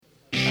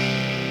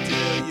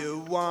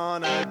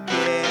wanna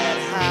get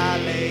high,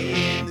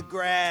 lay in the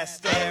grass,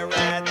 stare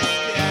at the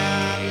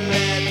sky,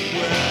 let the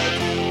world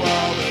do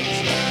all the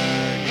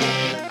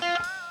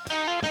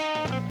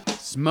turning.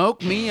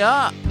 Smoke Me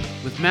Up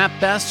with Matt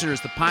Besser is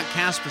the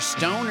podcast for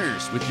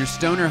stoners with your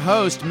stoner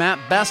host, Matt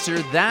Besser.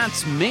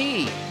 That's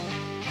me.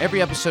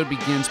 Every episode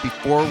begins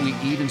before we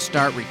even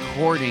start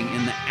recording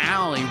in the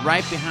alley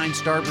right behind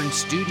Starburn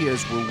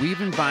Studios, where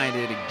we've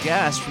invited a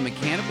guest from the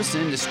cannabis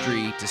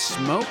industry to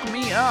smoke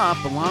me up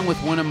along with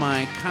one of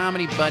my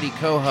comedy buddy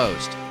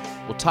co-hosts.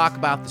 We'll talk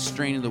about the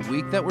strain of the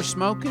week that we're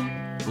smoking.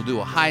 We'll do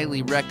a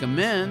highly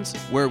recommends,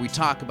 where we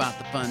talk about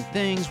the fun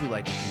things we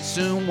like to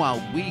consume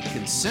while we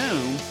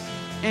consume.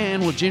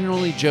 And we'll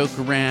generally joke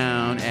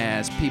around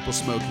as people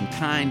smoking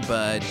kind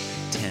bud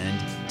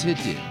tend to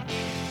do.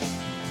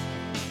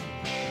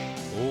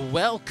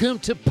 Welcome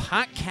to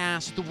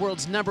Podcast, the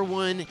world's number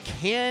one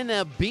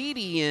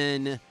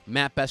cannabedian.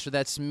 Matt Besser,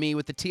 that's me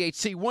with the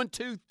THC 1,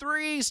 2,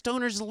 3.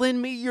 Stoners,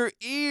 lend me your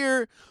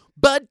ear.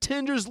 Bud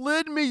tenders,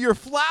 lend me your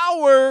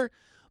flower.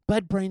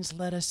 Bud brains,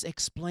 let us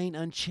explain,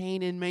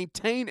 unchain, and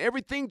maintain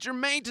everything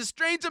germane to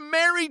strains of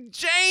Mary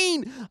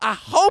Jane. I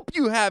hope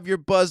you have your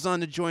buzz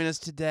on to join us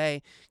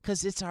today,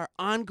 because it's our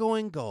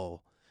ongoing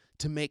goal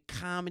to make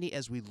comedy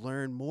as we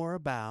learn more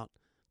about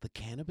the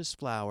cannabis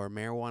flower,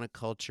 marijuana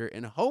culture,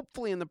 and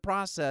hopefully in the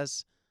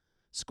process,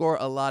 score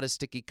a lot of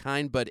sticky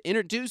kind bud.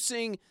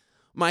 Introducing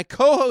my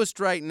co-host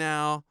right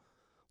now,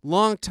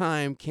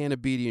 longtime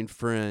cannabedian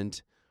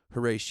friend,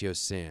 Horatio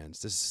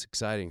Sands. This is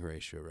exciting,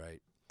 Horatio,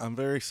 right? I'm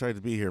very excited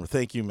to be here.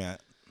 Thank you,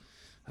 Matt.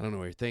 I don't know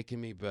what you're thanking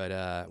me,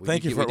 but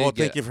thank you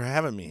for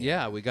having me.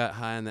 Yeah, we got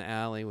high in the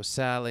alley with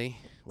Sally.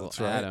 Well, That's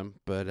right. Adam,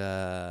 but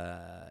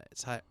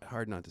it's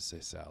hard not to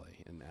say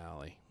Sally in the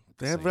alley.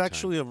 They have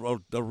actually a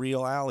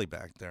real alley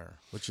back there,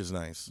 which is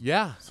nice.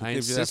 Yeah, So I it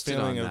gives you that insisted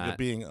feeling on of that. it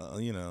being, a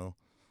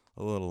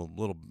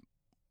little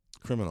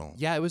criminal.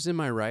 Yeah, it was in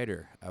my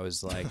writer. I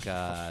was like,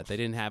 they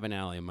didn't have an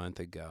alley a month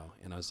ago,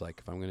 and I was like,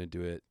 if I'm going to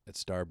do it at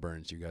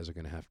Starburns, you guys are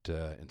going to have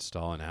to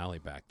install an alley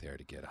back there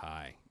to get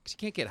high. Because you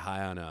can't get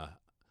high on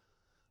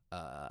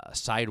a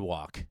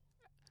sidewalk.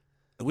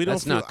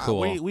 That's not cool.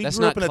 We That's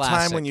grew up not in a time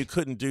classic. when you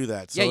couldn't do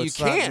that, so Yeah, you it's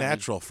not can.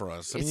 natural for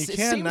us. I mean, you It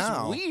can seems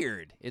now.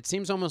 weird. It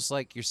seems almost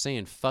like you're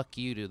saying "fuck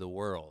you" to the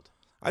world.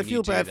 I when you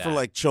feel do bad for that.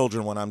 like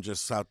children when I'm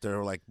just out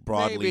there like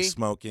broadly Maybe.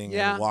 smoking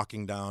Yeah. and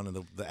walking down in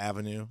the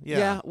avenue.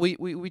 Yeah,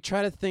 we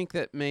try to think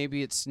that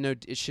maybe it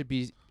should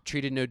be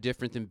treated no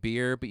different than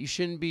beer, but you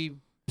shouldn't be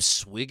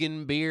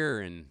swigging beer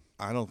and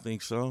I don't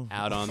think so.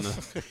 out on the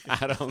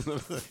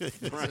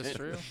front, That's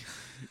true.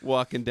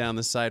 walking down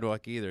the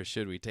sidewalk either,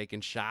 should we?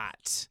 Taking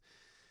shots.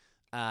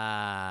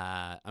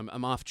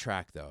 I'm off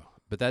track though,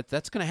 but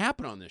that's going to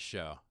happen on this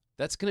show.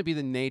 That's going to be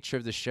the nature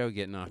of the show,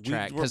 getting off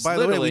track. By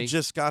the way, we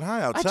just got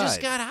high outside. I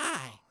just got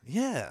high.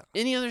 Yeah.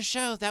 Any other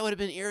show, that would have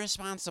been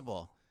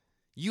irresponsible.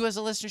 You as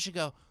a listener should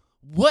go,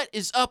 what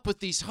is up with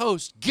these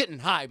hosts getting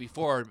high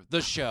before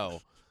the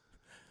show?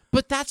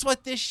 But that's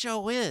what this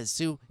show is.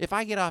 So if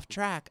I get off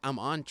track, I'm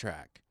on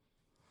track.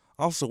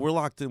 Also, we're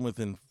locked in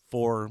within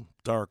 4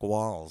 dark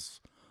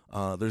walls.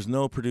 There's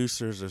no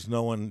producers. There's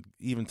no one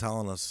even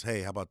telling us,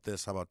 hey, how about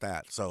this? How about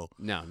that? So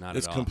No, not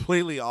it's at all.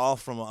 completely all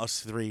from us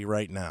 3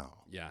 right now.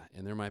 Yeah,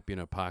 and there might be an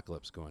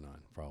apocalypse going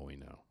on for all we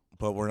know.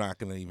 But we're not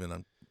going to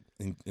even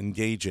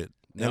engage it,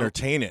 No.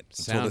 entertain it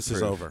until this is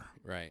Soundproof. over.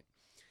 Right.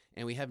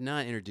 And we have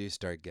not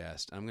introduced our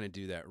guest. I'm going to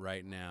do that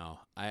right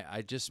now.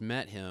 I just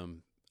met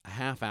him a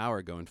half hour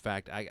ago. In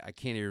fact, I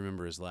can't even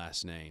remember his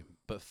last name.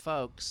 But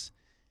folks,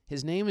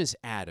 his name is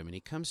Adam, and he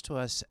comes to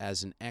us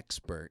as an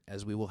expert,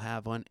 as we will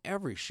have on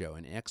every show,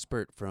 an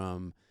expert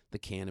from the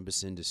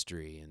cannabis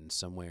industry in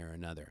some way or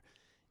another.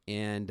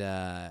 And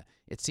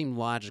it seemed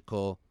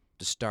logical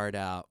to start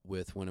out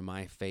with one of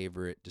my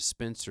favorite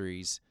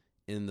dispensaries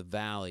in the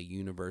Valley,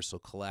 Universal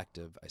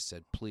Collective. I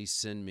said, please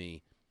send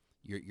me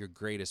your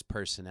greatest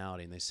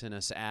personality. And they sent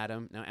us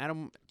Adam. Now,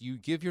 Adam, do you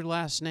give your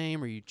last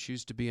name or you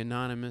choose to be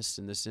anonymous?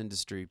 In this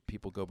industry,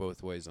 people go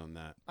both ways on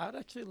that. I'd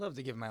actually love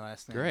to give my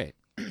last name. Great.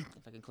 If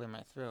I can clear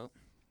my throat.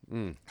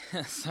 Mm.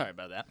 Sorry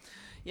about that.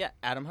 Yeah,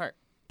 Adam Hart.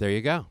 There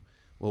you go.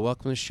 Well,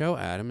 welcome to the show,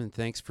 Adam, and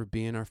thanks for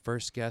being our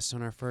first guest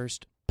on our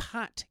first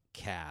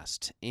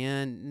podcast.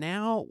 And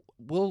now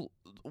what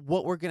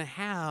we're going to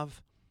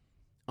have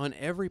on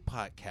every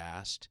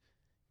podcast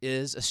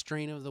is a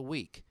strain of the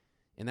week.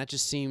 And that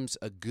just seems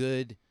a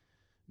good,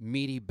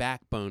 meaty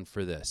backbone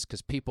for this.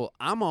 Because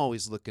I'm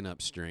always looking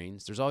up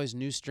strains. There's always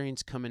new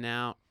strains coming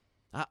out.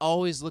 I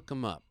always look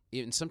them up.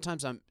 Even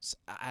sometimes I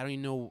don't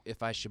even know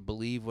if I should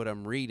believe what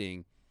I'm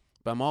reading,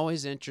 but I'm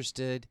always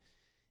interested.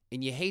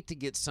 And you hate to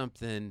get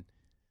something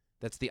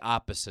that's the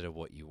opposite of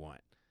what you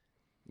want.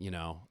 You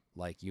know,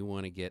 like you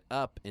want to get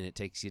up and it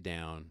takes you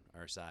down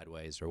or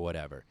sideways or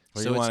whatever.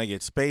 Or you want to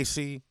get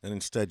spacey and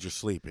instead you're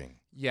sleeping.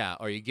 Yeah,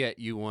 or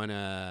you want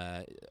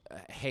to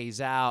haze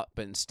out,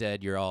 but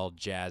instead you're all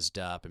jazzed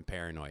up and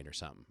paranoid or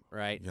something,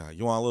 right? Yeah,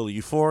 you want a little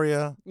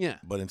euphoria, Yeah.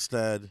 but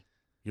instead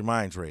your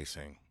mind's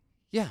racing.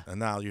 Yeah. And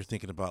now you're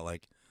thinking about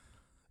like,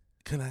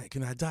 Can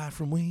I die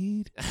from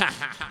weed?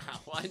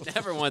 Well, I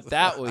never want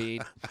that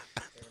weed.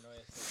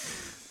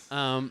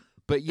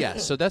 But yeah,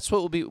 so that's what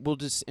we'll be. We'll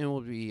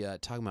be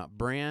talking about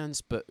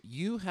brands. But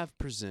you have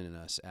presented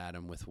us,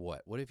 Adam, with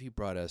what? What have you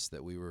brought us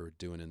that we were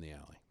doing in the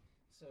alley?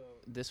 So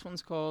this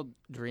one's called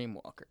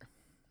Dreamwalker.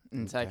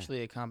 And it's Okay.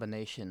 actually a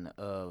combination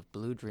of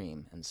Blue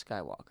Dream and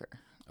Skywalker.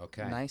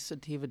 Okay. Nice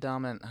sativa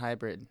dominant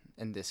hybrid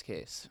in this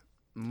case.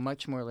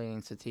 Much more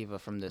leaning sativa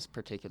from this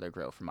particular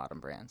grow from Autumn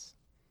Brands.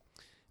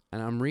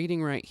 And I'm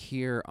reading right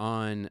here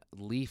on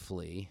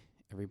Leafly.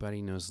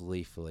 Everybody knows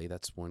Leafly.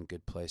 That's one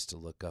good place to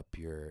look up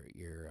your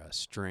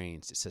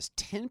strains. It says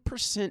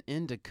 10%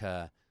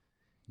 indica,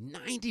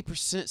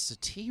 90%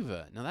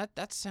 sativa. Now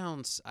that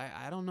sounds.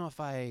 I don't know if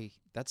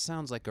that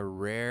sounds like a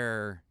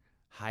rare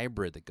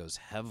hybrid that goes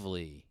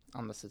heavily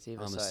On the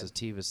sativa on the side.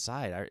 sativa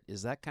side.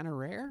 Is that kind of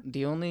rare?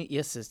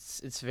 Yes,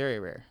 it's very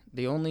rare.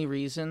 The only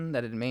reason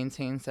that it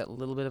maintains that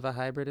little bit of a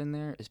hybrid in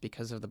there is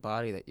because of the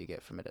body that you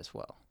get from it as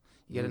well.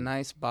 You get a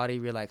nice body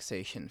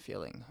relaxation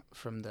feeling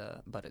from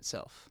the bud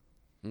itself.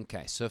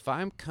 Okay, so if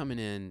I'm coming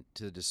in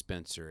to the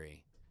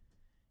dispensary,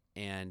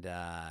 and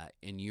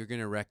you're going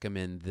to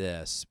recommend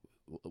this,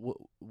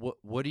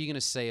 what are you going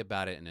to say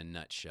about it in a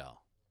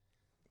nutshell?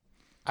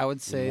 I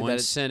would say In that one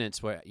it's,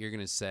 sentence, what you're going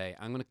to say,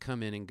 I'm going to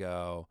come in and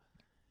go,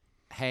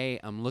 hey,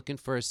 I'm looking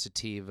for a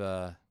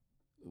sativa.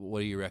 What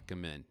do you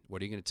recommend?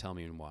 What are you going to tell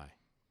me and why?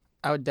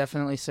 I would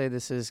definitely say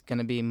this is going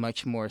to be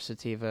much more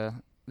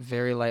sativa,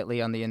 very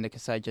lightly on the indica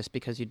side, just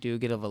because you do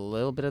get a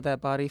little bit of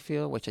that body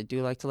feel, which I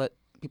do like to let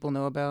people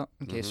know about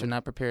in case they're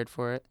not prepared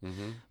for it.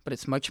 Mm-hmm. But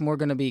it's much more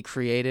going to be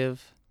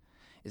creative.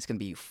 It's going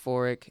to be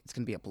euphoric. It's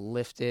going to be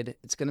uplifted.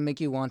 It's going to make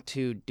you want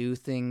to do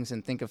things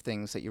and think of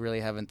things that you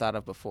really haven't thought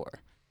of before.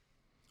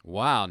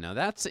 Wow, now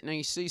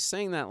you see,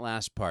 saying that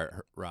last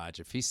part, Raj,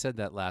 if he said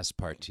that last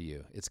part to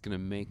you, it's going to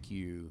make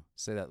you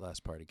say that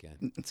last part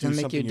again. It's Do going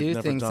to make you something you've do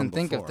never things done and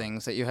think of before.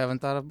 things that you haven't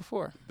thought of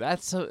before.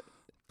 That's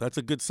That's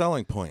a good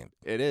selling point.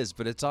 it is,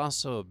 but it's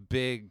also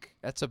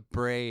that's a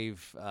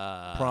brave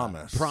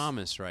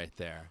promise right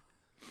there.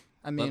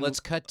 I mean, But let's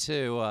cut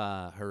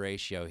to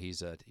Horatio.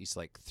 He's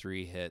like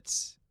 3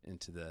 hits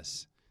into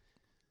this.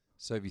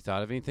 So have you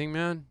thought of anything,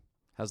 man?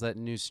 How's that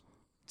new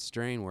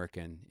strain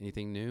working?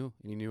 Anything new?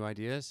 Any new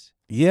ideas?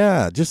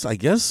 Yeah, I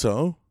guess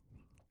so.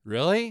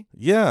 Really?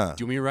 Yeah.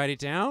 Do you want me to write it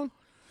down?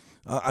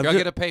 I've Go ju-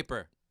 get a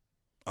paper.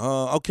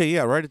 okay,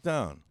 yeah, write it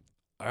down.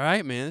 All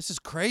right, man. This is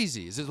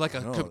crazy. Is it like a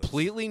I know,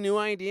 completely new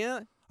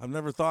idea? I've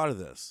never thought of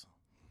this.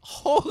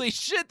 Holy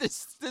shit!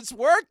 This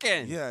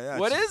working. Yeah.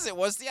 What is it?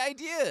 What's the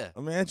idea?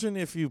 Imagine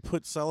if you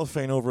put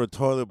cellophane over a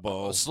toilet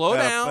bowl. slow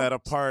at down. at a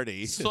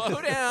party.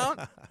 Slow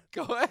down.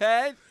 Go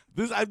ahead.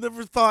 I've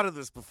never thought of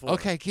this before.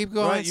 Okay, keep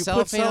going. Right, you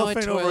put Cellophane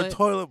cellophane over a toilet.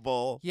 toilet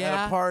bowl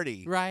Yeah, at a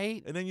party,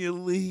 Right. and then you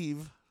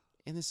leave.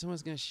 And then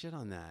someone's gonna shit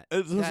on that.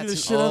 And someone's That's gonna an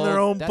shit on their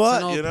own that's an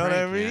butt. old You know what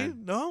I prank, mean?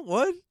 man. No,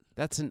 what?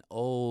 That's an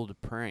old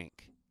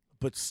prank.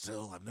 But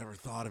still, I've never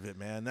thought of it,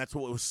 man. That's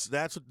what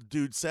the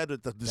dude said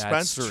at the That's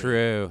dispensary.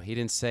 true. He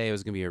didn't say it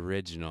was gonna be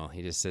original.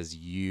 He just says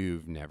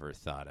you've never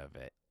thought of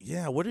it.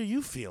 Yeah. What are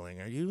you feeling?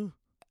 Are you?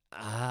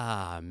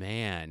 Ah,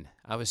 man.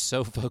 I was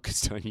so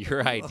focused on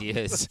your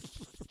ideas.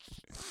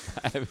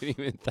 I haven't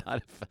even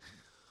thought of.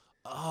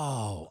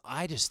 Oh,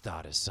 I just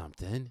thought of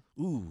something.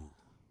 Ooh.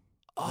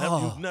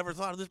 Oh, You've never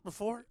thought of this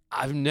before?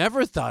 I've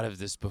never thought of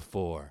this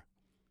before.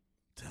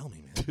 Tell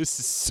me, man. This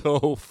is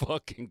so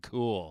fucking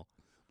cool.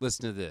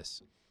 Listen to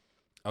this.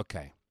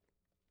 Okay.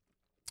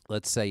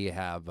 Let's say you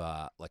have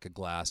like a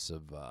glass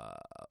of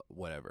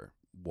whatever,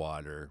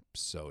 water,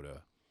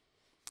 soda,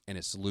 and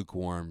it's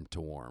lukewarm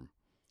to warm.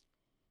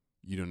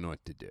 You don't know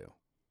what to do,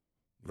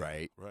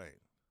 right? Right.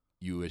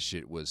 You wish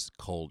it was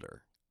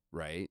colder,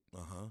 right?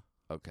 Uh-huh.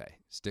 Okay,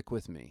 stick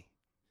with me.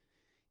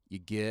 You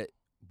get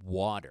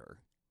water,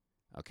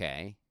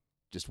 okay?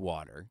 Just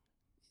water.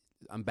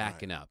 I'm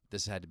backing up.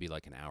 This had to be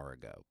like an hour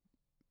ago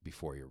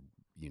before you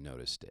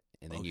noticed it.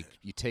 And then you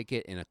take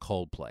it in a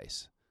cold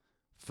place.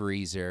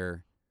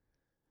 Freezer,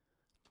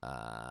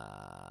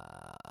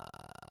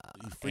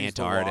 You freeze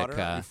the water?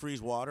 Antarctica. You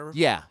freeze water?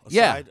 Yeah,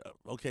 Aside?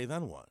 Okay,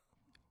 then what?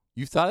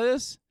 You thought of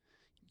this?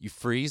 You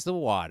freeze the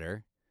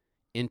water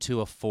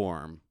into a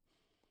form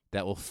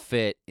that will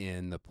fit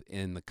in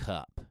the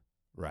cup,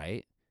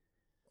 right?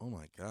 Oh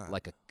my God.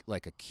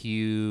 Like a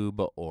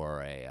cube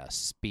or a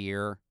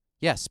spear.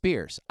 Yeah,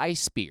 spears, ice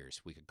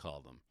spears, we could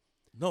call them.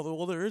 No,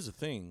 well, there is a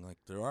thing. Like,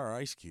 there are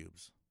ice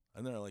cubes.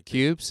 And they're like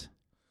Cubes.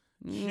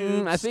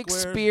 Cubes, I think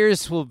squares.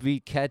 spears will be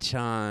catch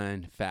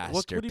on faster.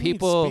 What do you mean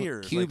People,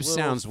 spears? Like cubes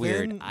little sounds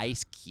weird. thin-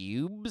 Ice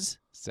cubes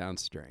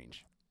sounds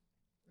strange.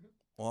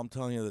 Well, I'm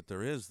telling you that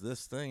there is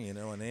this thing, and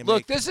they Look,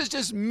 make this is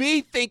just me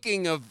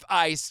thinking of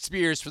ice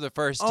spears for the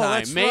first Oh, time.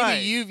 that's Maybe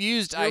right. you've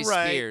used You're ice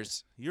right.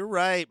 spears. You're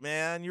right,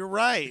 man. You're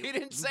right. He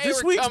didn't say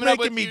this we're week's coming up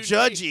making with me new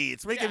judgy.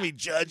 It's making Yeah. me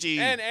judgy.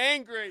 And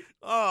angry.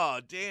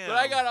 Oh, damn. But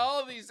I got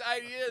all of these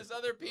ideas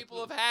other people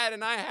have had,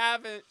 and I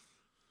haven't.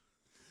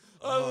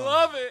 I Oh.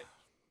 love it.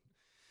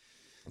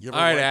 You All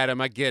ever right, went-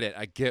 Adam, I get it.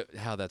 I get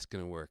how that's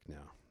going to work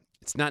now.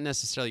 It's not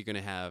necessarily going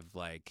to have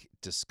like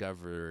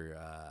discover,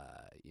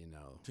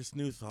 Just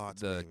new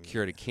thoughts. the maybe.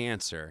 cure to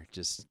cancer.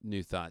 Just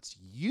new thoughts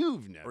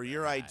you've never. Or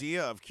your had.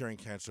 idea of curing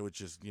cancer,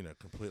 which is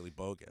completely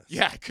bogus.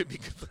 Yeah, it could be.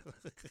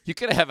 You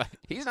could have.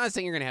 He's not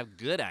saying you're going to have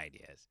good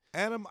ideas.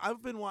 Adam,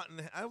 I've been wanting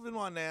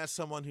to ask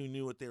someone who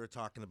knew what they were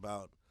talking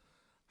about.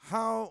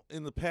 How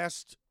in the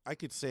past, I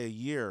could say a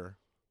year,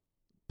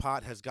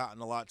 pot has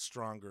gotten a lot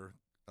stronger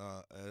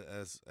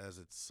as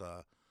its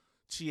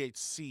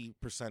THC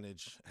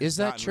percentage has Is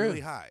that gotten true? really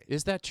high.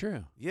 Is that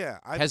true? Yeah,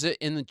 Has it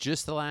in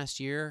just the last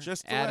year?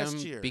 Just the Adam,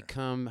 last year.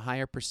 become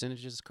higher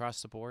percentages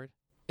across the board?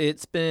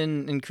 It's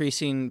been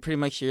increasing pretty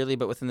much yearly,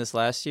 but within this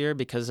last year,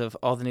 because of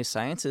all the new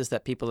sciences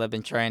that people have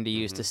been trying to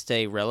use to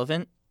stay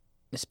relevant,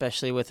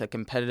 especially with a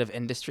competitive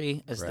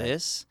industry as Right.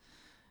 this,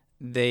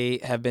 they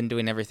have been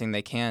doing everything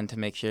they can to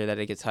make sure that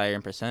it gets higher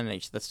in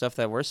percentage. The stuff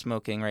that we're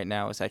smoking right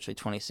now is actually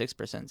 26%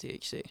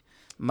 THC,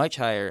 much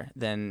higher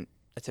than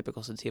a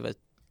typical sativa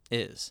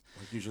is.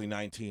 like usually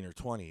 19 or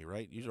 20,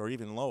 right? Or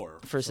even lower.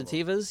 For So-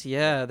 sativas,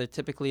 yeah, they're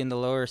typically in the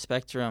lower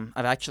spectrum.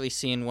 I've actually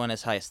seen one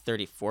as high as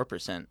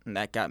 34%, and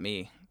that got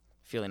me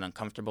feeling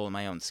uncomfortable in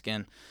my own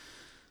skin.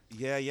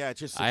 Yeah, it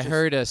just. I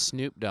heard a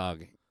Snoop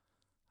Dogg.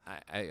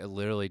 I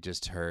literally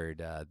just heard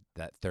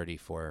that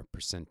 34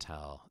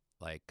 percentile,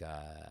 like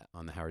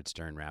on the Howard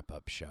Stern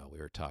wrap-up show. We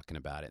were talking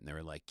about it, and they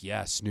were like,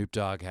 "Yeah, Snoop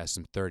Dogg has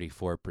some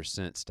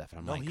 34% stuff." And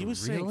I'm No, like, he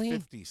was "Really?" saying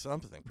 50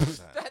 something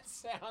percent. That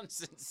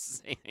sounds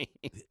insane.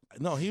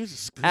 No, he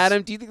was.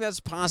 Adam, do you think that's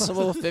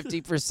possible?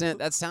 50%?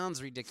 That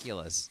sounds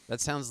ridiculous. That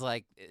sounds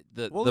like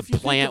Well, the if you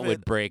think plant of would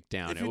it- break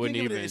down. If It you wouldn't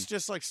think of even. it's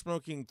just like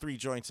smoking 3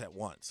 joints at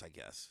once, I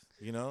guess.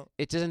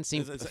 It doesn't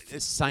seem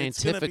It's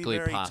scientifically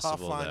gonna be very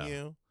possible, tough though. on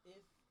you.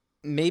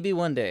 Maybe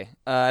one day.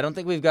 I don't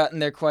think we've gotten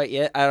there quite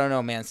yet. I don't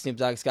know, man. Snoop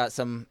Dogg's got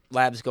some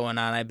labs going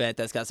on. I bet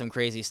that's got some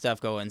crazy stuff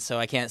going. So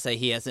I can't say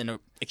he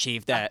hasn't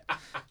achieved that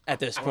at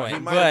this He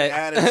point. might but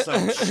have added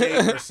some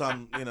shape or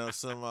some,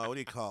 some what do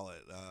you call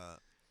it?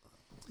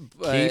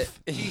 but-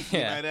 He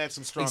yeah. might add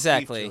some strong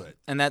Exactly. beef to it.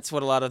 And that's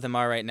what a lot of them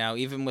are right now.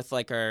 Even with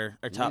like our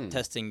top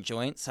testing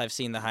joints, I've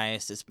seen the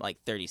highest is like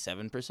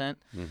 37%.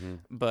 Mm-hmm.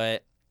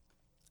 But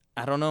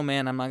I don't know,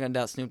 man. I'm not going to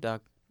doubt Snoop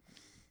Dogg.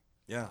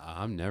 Yeah,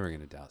 I'm never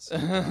gonna doubt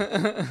Snoop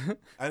Dogg.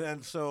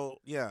 and so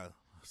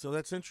so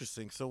that's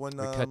interesting. So when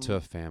We cut to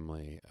a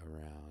family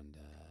around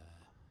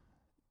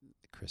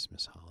the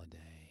Christmas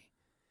holiday,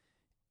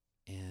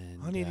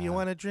 and honey, do you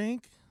want a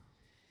drink?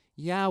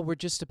 Yeah, we're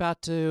just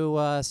about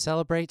to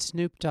celebrate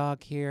Snoop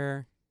Dogg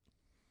here.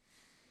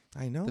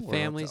 I know The we're up to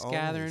family's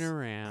gathering always-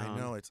 around. I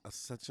know it's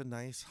such a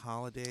nice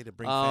holiday to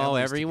bring. Oh,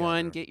 families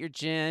everyone, together. get your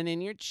gin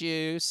and your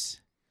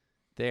juice.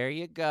 There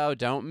you go.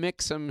 Don't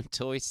mix them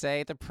until we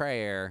say the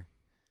prayer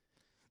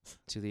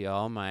to the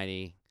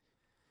Almighty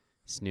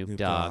Snoop Snoop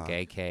Dogg, Dogg,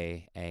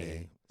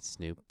 a.k.a.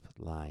 Snoop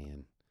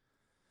Lion.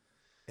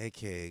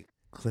 A.K.A.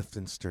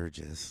 Clifton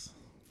Sturgis.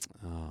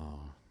 Oh,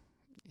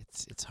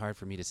 it's hard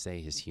for me to say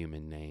his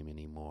human name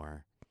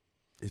anymore.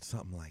 It's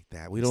something like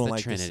that. We It's don't the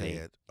like Trinity. to say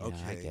it. Yeah,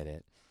 Okay, I get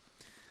it.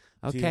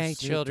 Dear Okay,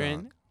 Snoop children.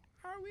 Dogg.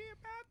 Are we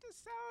about to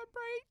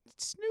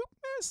celebrate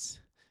Snoopmas?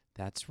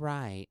 That's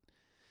right.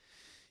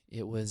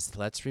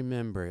 Let's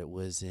remember, it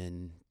was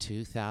in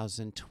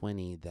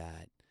 2020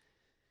 that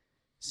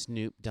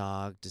Snoop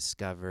Dogg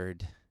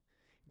discovered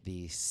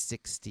the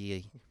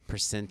 60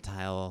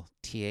 percentile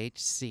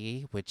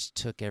THC, which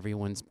took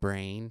everyone's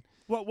brain.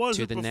 What was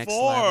To it the before? next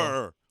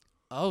level.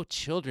 Oh,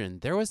 children,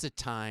 there was a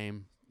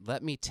time,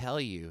 let me tell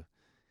you,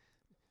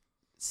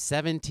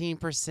 17%,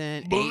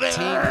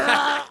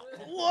 18%.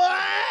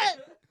 What?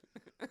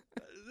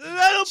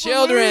 I don't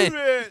Children. believe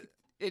it.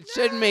 It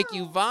shouldn't make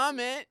you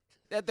vomit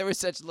that there were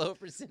such low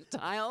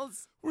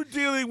percentiles. We're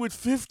dealing with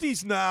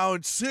 50s now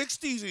and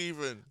 60s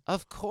even.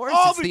 Of course,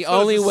 All it's the because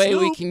only of way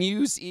we Snoop. can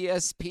use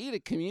ESP to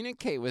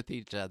communicate with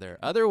each other.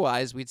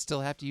 Otherwise, we'd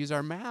still have to use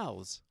our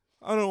mouths.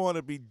 I don't want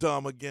to be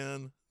dumb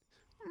again.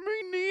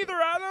 Me neither.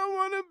 I don't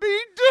want to be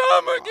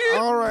dumb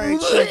again. All right,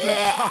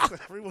 children.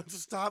 Everyone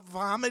stop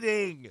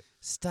vomiting.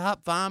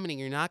 Stop vomiting.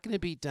 You're not going to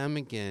be dumb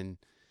again.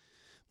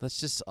 Let's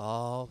just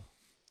all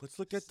Let's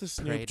look at the Pray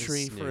Snoop to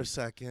tree for a Snoop.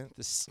 second.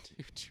 the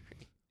Snoop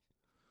tree.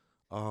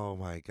 Oh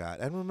my God!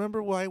 And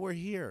remember why we're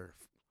here,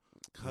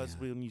 because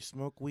Yeah. when you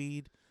smoke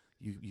weed,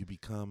 you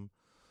become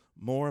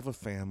more of a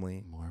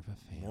family, More of a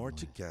family. more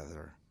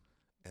together,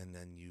 and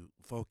then you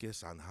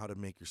focus on how to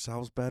make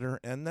yourselves better,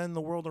 and then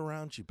the world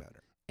around you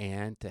better.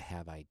 And to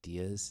have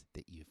ideas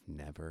that you've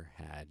never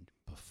had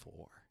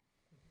before.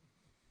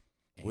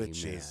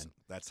 Which Amen. is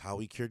that's how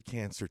we cured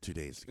cancer 2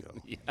 days ago.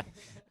 Yeah.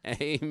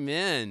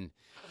 Amen.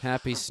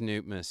 Happy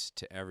Snoopmas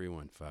to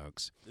everyone,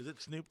 folks. Is it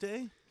Snoop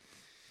Day?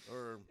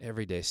 Or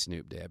Everyday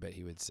Snoop Day, I bet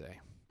he would say.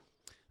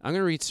 I'm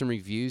going to read some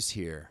reviews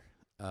here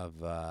of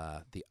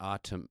the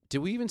Autumn. Did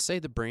we even say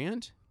the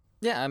brand?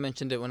 Yeah, I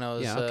mentioned it when I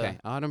was. Yeah, okay.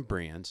 Autumn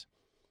Brands.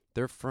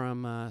 They're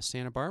from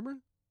Santa Barbara?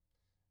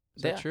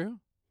 Is that Yeah. true?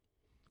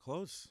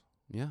 close?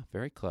 Yeah,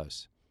 very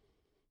close.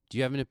 Do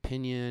you have an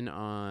opinion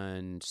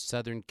on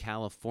Southern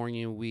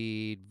California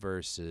weed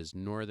versus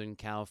Northern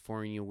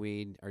California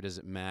weed, or does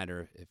it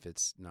matter if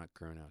it's not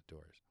grown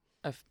outdoors?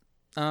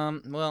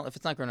 Well, if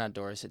it's not grown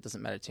outdoors, it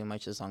doesn't matter too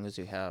much as long as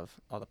you have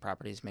all the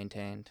properties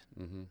maintained.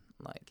 Mm-hmm.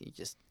 Like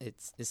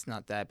it's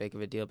not that big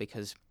of a deal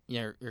because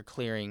you're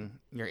clearing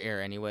your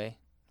air anyway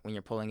when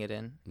you're pulling it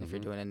in if you're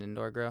Mhm. doing an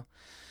indoor grow.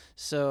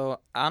 So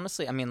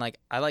honestly, I mean, like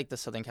I like the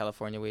Southern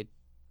California weed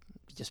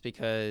just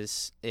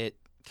because it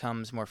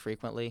comes more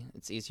frequently.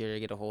 It's easier to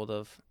get a hold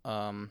of.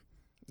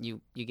 You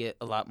get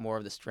a lot more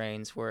of the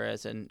strains,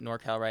 whereas in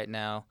NorCal right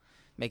now,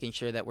 making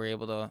sure that we're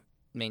able to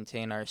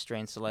maintain our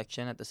strain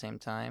selection at the same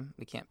time,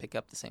 we can't pick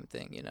up the same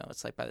thing. You know,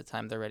 it's like by the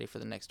time they're ready for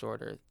the next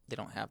order, they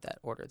don't have that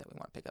order that we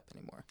want to pick up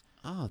anymore.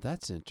 Oh,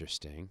 that's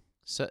interesting.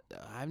 So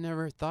I've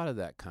never thought of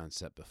that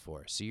concept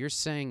before. So you're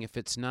saying if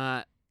it's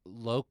not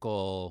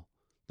local,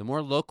 the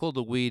more local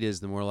the weed is,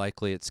 the more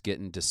likely it's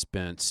getting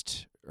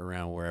dispensed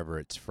around wherever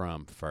it's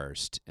from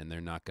first, and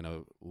they're not going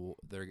to.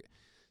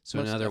 So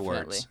in Most other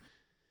definitely. words,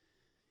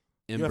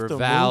 You have Ember to move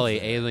Valley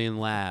there. Alien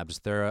Labs,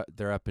 they're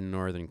up in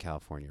Northern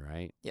California,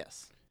 right?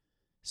 Yes,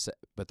 So,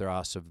 but they're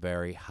also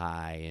very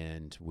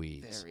high-end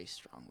weeds. very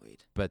strong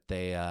weed. But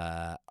they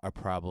are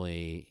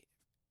probably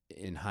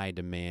in high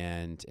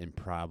demand and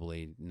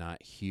probably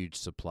not huge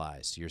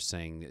supplies. So you're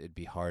saying that it'd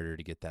be harder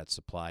to get that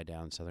supply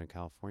down in Southern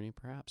California,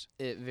 perhaps?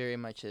 It very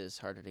much is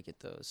harder to get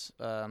those.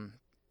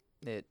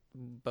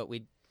 But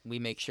we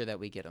make sure that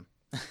we get them.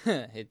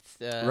 It's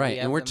Right,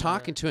 and we're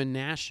talking to a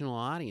national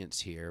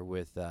audience here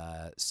with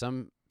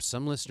some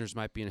listeners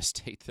might be in a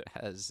state that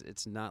has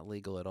it's not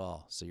legal at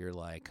all. So you're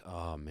like,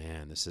 oh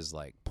man, this is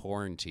like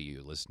porn to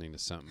you listening to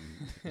something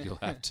you'll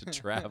have to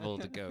travel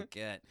to go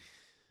get.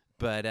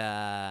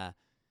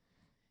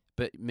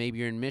 But maybe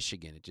you're in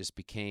Michigan. It just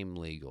became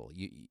legal.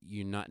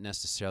 You're not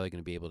necessarily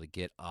going to be able to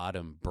get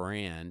Autumn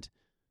brand,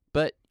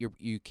 but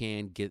you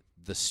can get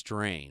the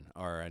strain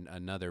or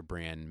another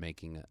brand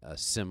making a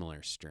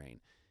similar strain.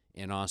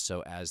 And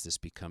also, as this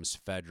becomes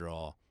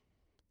federal,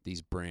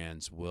 these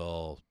brands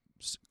will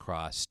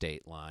cross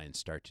state lines,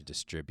 start to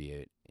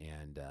distribute,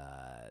 and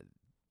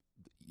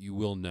you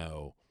will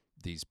know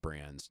these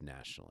brands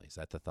nationally. Is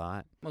that the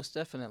thought? Most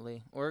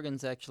definitely.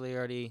 Oregon's actually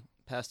already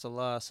passed a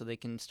law so they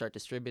can start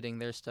distributing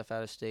their stuff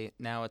out of state.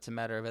 Now it's a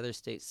matter of other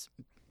states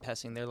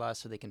passing their laws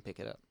so they can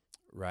pick it up.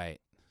 Right.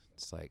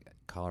 It's like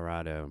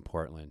Colorado and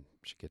Portland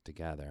should get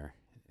together,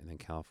 and then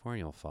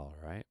California will follow,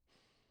 right?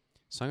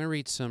 So I'm going to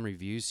read some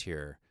reviews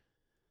here.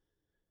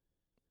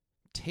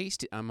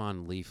 I'm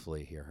on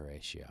Leafly here,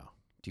 Horatio.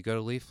 Do you go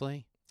to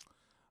Leafly?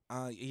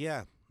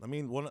 Yeah. I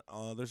mean,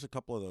 there's a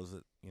couple of those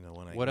that when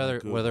I What when I other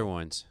Google.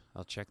 ones?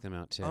 I'll check them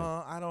out too.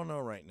 I don't know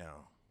right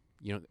now.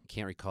 You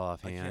can't recall I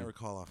offhand. can't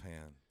recall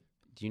offhand.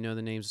 Do you know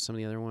the names of some of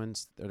the other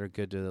ones that are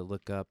good to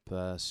look up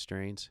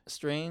strains?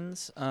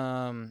 Strains,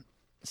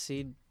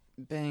 Seed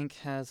Bank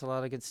has a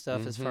lot of good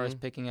stuff as far as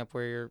picking up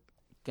where you're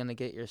going to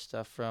get your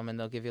stuff from, and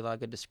they'll give you a lot of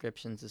good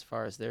descriptions as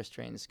far as their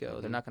strains go.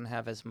 They're not going to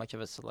have as much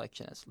of a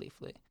selection as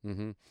Leafly.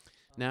 Mm-hmm.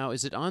 Now,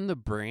 is it on the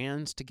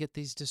brands to get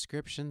these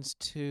descriptions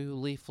to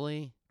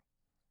Leafly?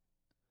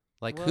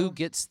 Like Well- who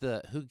gets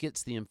the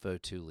info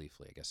to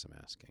Leafly? I guess I'm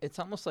asking. It's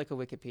almost like a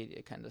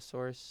Wikipedia kind of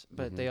source,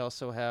 but they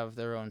also have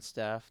their own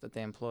staff that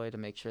they employ to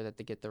make sure that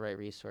they get the right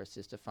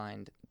resources to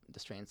find the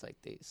strains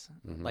like these.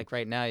 Mhm. Like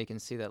right now, you can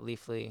see that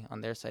Leafly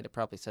on their site, it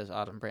probably says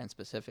Autumn Brand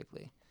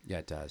specifically. Yeah,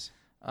 it does.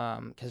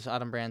 Because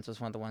Autumn Brands was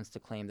one of the ones to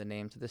claim the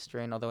name to this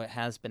strain, although it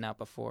has been out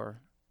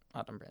before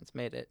Autumn Brands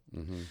made it.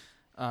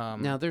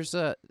 Mm-hmm. Now, there's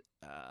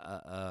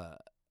another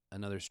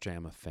strain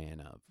I'm a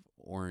fan of,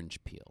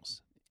 Orange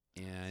Peels.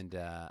 And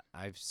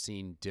I've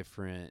seen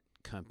different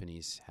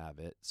companies have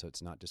it, so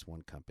it's not just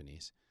one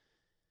company's.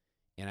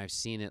 And I've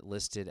seen it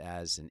listed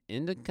as an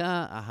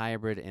indica, a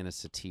hybrid, and a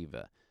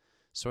sativa.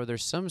 So are there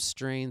some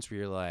strains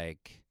where you're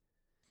like,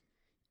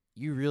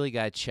 you really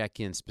got to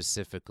check in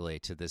specifically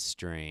to this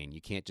strain.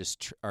 You can't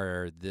just,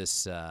 what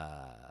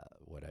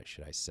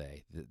should I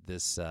say?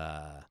 This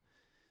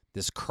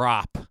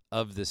crop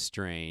of the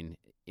strain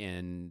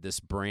in this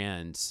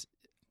brand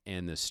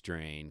and the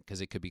strain, because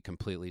it could be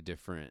completely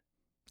different.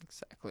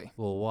 Exactly.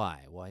 Well,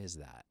 why? Why is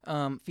that?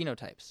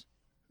 Phenotypes.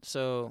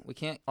 So we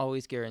can't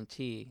always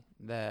guarantee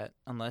that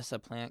unless a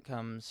plant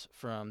comes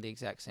from the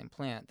exact same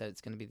plant that it's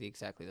going to be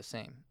exactly the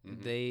same.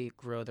 Mhm. They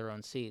grow their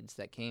own seeds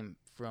that came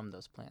from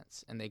those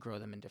plants, and they grow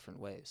them in different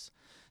ways.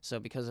 So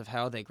because of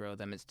how they grow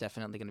them, it's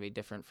definitely going to be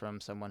different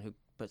from someone who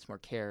puts more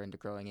care into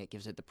growing it,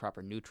 gives it the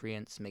proper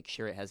nutrients, makes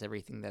sure it has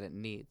everything that it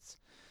needs.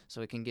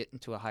 So it can get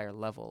into a higher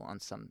level on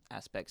some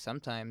aspects.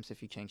 Sometimes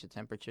if you change the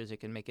temperatures, it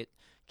can make it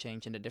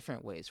change into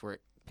different ways where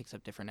it picks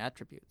up different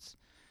attributes.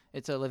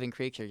 It's a living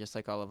creature, just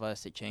like all of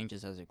us. It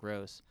changes as it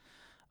grows.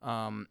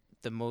 Are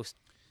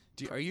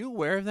you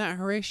aware of that,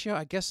 Horatio?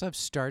 I guess I've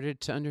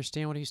started to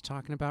understand what he's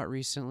talking about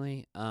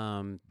recently.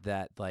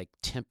 That like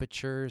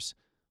temperatures,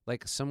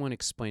 like someone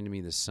explained to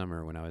me this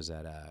summer when I was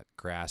at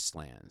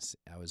Grasslands.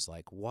 I was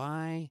like,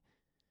 why?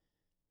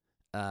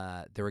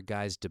 There were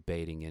guys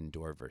debating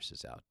indoor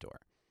versus outdoor,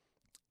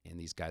 and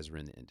these guys were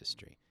in the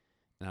industry.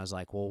 And I was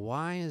like, well,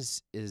 why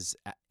is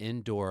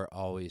indoor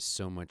always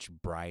so much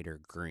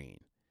brighter green?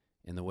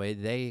 And the way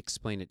they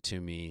explained it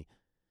to me,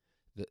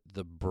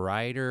 the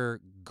brighter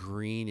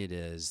green it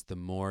is, the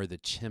more the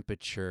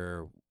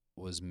temperature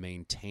was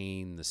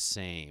maintained the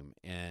same.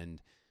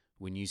 And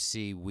when you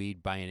see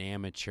weed by an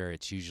amateur,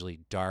 it's usually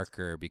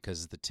darker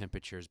because the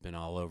temperature's been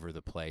all over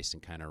the place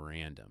and kind of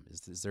random.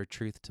 Is there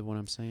truth to what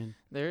I'm saying?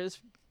 There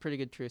is pretty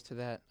good truth to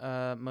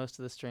that. Most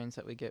of the strains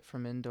that we get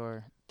from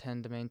indoor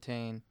tend to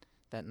maintain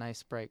that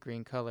nice bright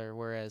green color,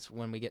 whereas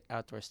when we get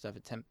outdoor stuff,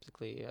 it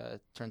typically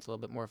turns a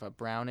little bit more of a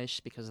brownish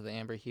because of the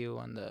amber hue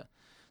on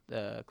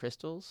the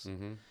crystals.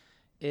 Mm-hmm.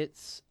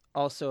 It's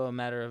also a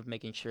matter of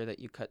making sure that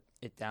you cut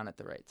it down at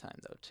the right time,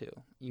 though, too.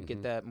 You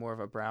get that more of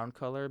a brown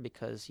color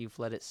because you've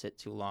let it sit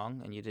too long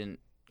and you didn't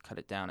cut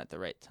it down at the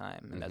right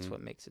time, and that's what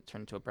makes it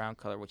turn to a brown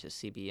color, which is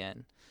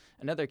CBN,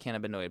 another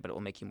cannabinoid, but it will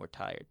make you more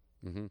tired.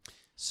 Mm-hmm.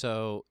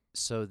 So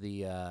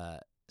a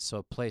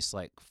place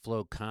like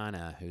Flo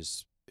Kana,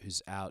 who's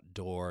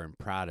outdoor and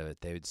proud of it,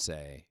 they would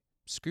say,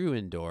 screw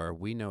indoor.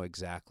 We know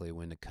exactly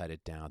when to cut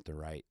it down at the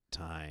right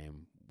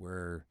time.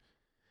 We're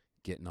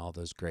getting all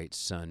those great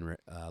sun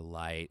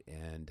light.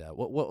 And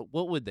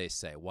what would they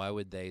say? Why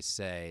would they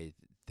say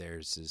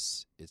theirs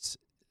is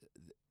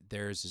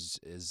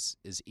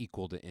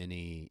equal to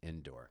any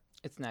indoor?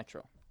 It's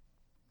natural.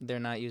 They're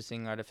not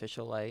using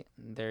artificial light.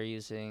 They're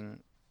using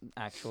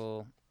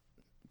actual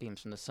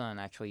beams from the sun,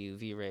 actual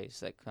UV rays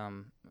that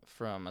come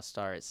from a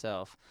star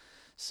itself.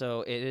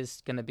 So it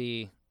is going to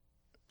be,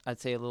 I'd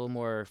say, a little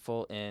more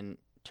full in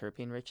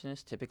terpene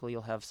richness. Typically,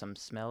 you'll have some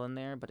smell in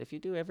there, but if you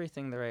do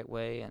everything the right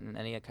way and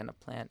any kind of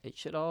plant, it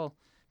should all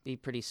be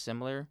pretty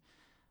similar.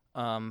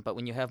 But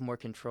when you have more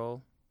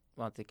control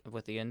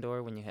with the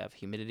indoor, when you have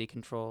humidity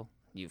control,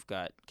 you've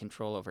got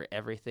control over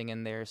everything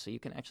in there, so you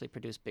can actually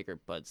produce bigger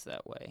buds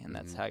that way, and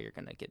that's how you're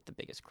going to get the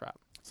biggest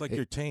crop. It's like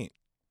your taint.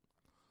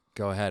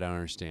 Go ahead, I don't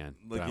understand,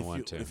 Like but I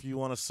want to. If you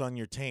want to sun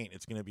your taint,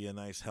 it's going to be a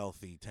nice,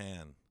 healthy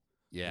tan.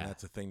 Yeah. And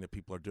that's a thing that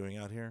people are doing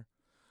out here.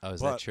 Oh,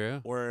 is that true?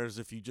 Whereas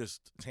if you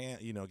just tan,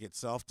 get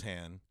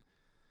self-tan,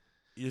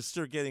 you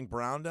start getting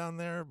brown down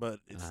there, but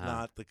it's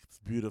not the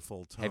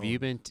beautiful tone. Have you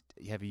been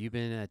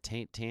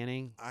taint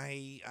tanning?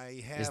 I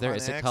have.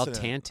 Is it called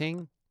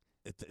tanting?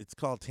 It's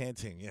called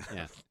tanting.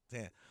 Yeah.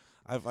 Yeah.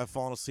 I've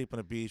fallen asleep on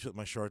a beach with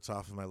my shorts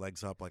off and my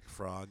legs up like a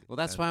frog. Well,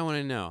 that's why I want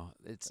to know.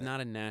 It's not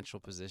a natural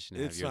position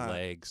to have your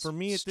legs. For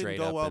me, it straight didn't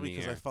go up well in the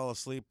because air. I fell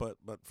asleep. But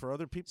for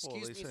other people,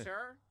 Excuse they me, say,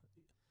 sir.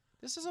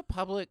 This is a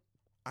public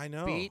I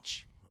know.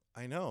 beach.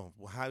 I know.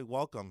 Well, hi,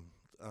 welcome,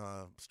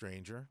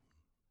 stranger.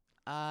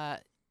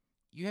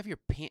 You have your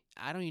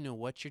I don't even know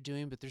what you're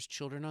doing, but there's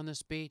children on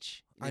this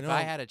beach. I If know.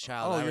 I had a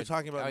child, You're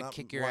talking about I would not-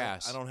 kick your why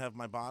ass. I don't have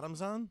my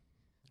bottoms on.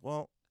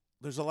 Well,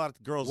 there's a lot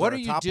of girls What that are are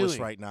you topless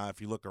doing? right now.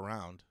 If you look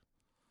around,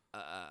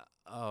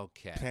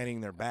 Okay. panning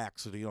their back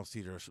so that you don't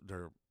see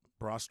their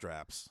bra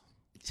straps.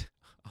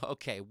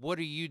 Okay. What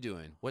are you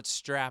doing? What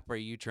strap are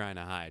you trying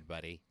to hide,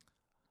 buddy?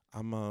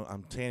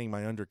 I'm tanning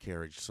my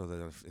undercarriage so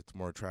that it's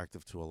more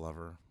attractive to a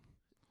lover.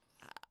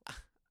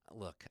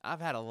 Look, I've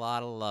had a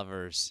lot of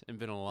lovers and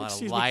been in a lot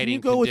Excuse of me,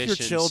 lighting can you go with your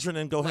conditions. children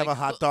and go have a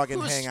hot dog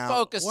and who's hang out?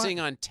 focusing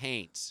What? on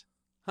taints?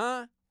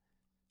 Huh?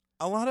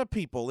 A lot of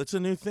people. It's a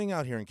new thing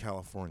out here in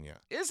California.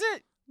 Is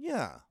it?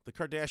 Yeah, the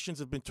Kardashians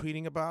have been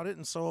tweeting about it,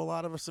 and so a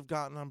lot of us have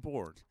gotten on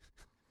board.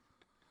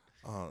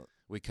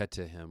 We cut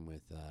to him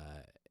with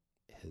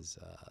his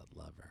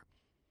lover.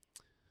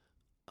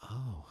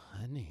 Oh,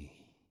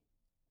 honey,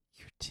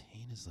 your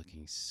taint is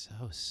looking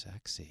so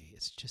sexy.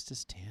 It's just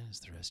as tan as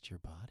the rest of your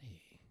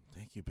body.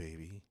 Thank you,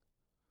 baby.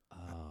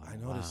 Oh, I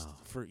noticed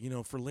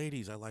wow. for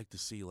ladies, I like to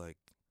see like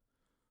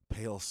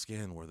pale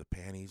skin where the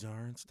panties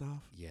are and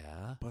stuff.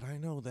 Yeah? But I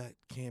know that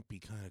can't be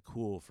kind of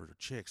cool for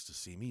chicks to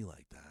see me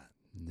like that.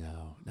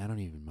 No, I don't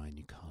even mind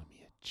you calling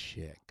me a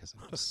chick because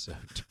I'm just so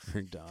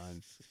turned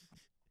on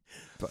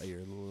by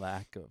your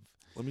lack of...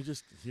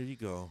 Here you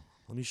go.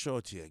 Let me show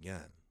it to you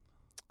again.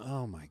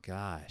 Oh, my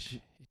gosh.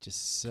 It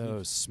just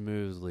so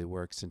smoothly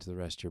works into the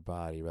rest of your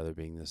body rather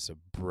than being this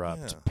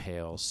abrupt, Yeah.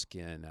 pale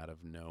skin out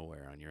of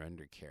nowhere on your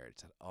undercarriage.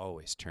 That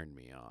always turned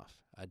me off.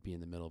 I'd be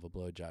in the middle of a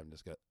blowjob and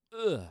just go,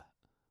 ugh,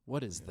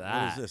 what is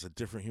that? What is this? A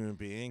different human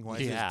being? Why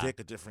is Yeah. his dick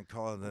a different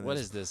color than What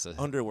his is this?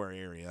 underwear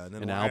area? And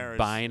then An why are his-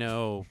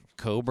 albino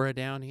cobra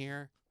down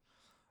here?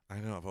 I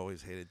know. I've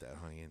always hated that,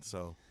 honey. And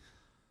so,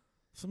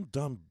 some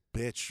dumb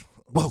bitch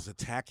was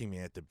attacking me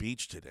at the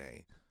beach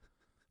today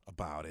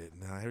about it,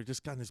 and I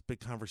just got in this big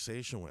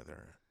conversation with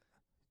her.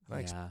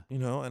 And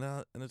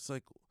Yeah. and it's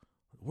like,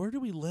 where do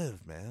we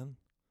live, man?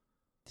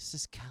 This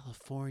is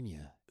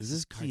California. Is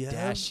this Kiev?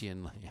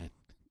 Kardashian land.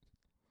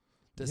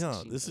 Doesn't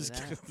Yeah, she this know is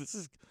that? this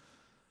is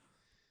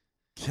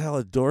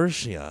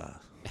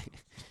Caledonia.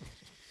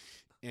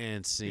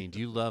 And scene. Do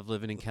you love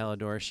living in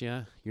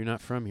Caledonia? You're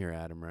not from here,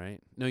 Adam, right?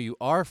 No, you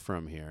are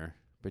from here,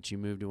 but you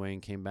moved away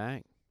and came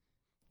back.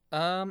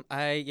 I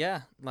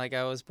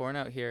was born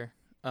out here.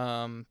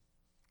 And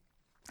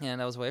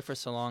I was away for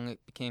so long, it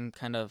became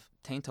kind of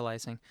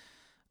tantalizing.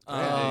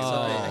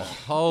 Oh,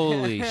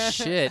 holy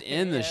shit!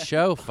 In the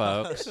show,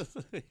 folks.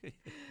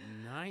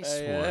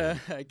 Nice one.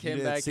 I You came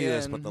didn't back see in.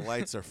 this, but the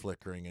lights are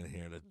flickering in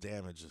here. The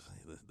damage,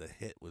 the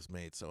hit was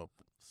made so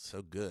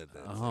good.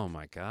 That it's Oh like-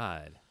 my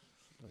god,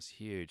 that was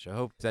huge. I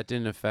hope that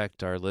didn't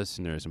affect our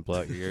listeners and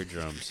blow out your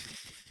eardrums.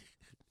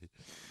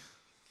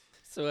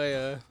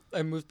 So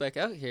I moved back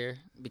out here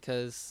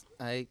because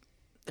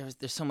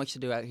there's so much to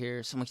do out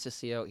here, so much to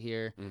see out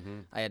here. Mm-hmm.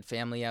 I had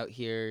family out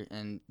here,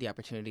 and the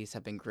opportunities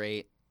have been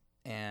great,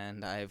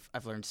 and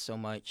I've learned so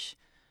much.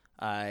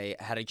 I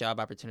had a job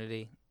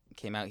opportunity,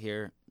 came out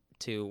here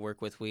to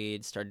work with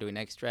weed, started doing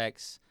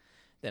extracts.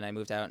 Then I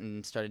moved out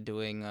and started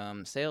doing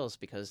sales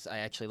because I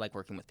actually like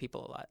working with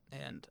people a lot,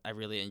 and I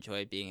really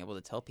enjoy being able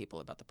to tell people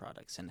about the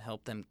products and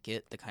help them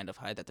get the kind of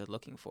high that they're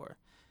looking for.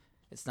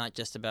 It's not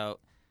just about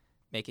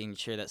making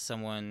sure that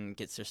someone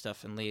gets their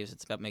stuff and leaves.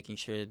 It's about making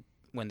sure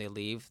when they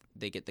leave,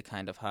 they get the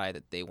kind of high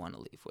that they want to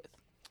leave with.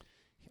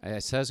 I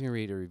said I was going to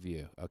read a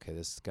review. Okay,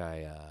 this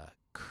guy,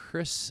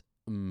 Chris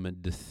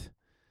Medth,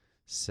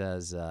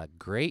 says,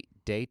 great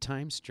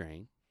daytime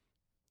strain,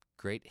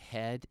 great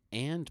head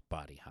and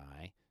body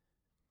high,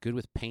 good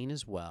with pain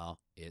as well.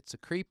 It's a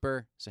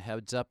creeper, so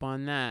heads up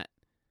on that.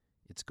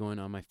 It's going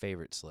on my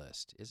favorites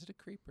list. Is it a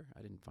creeper?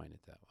 I didn't find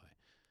it that way.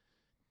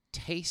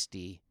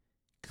 Tasty,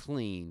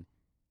 clean,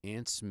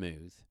 and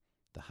smooth.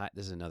 The high.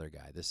 This is another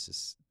guy.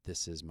 This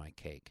is my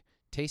cake.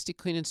 Tasty,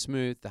 clean, and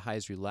smooth. The high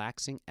is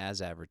relaxing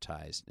as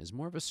advertised. Is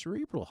more of a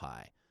cerebral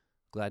high.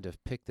 Glad to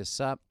have picked this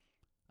up.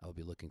 I will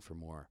be looking for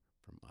more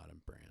from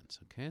Autumn Brands.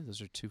 Okay,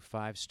 those are 2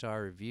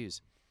 5-star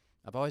reviews.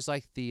 I've always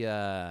liked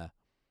the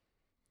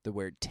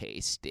word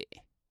tasty.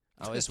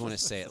 I always want to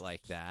say it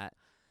like that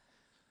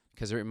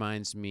because it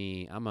reminds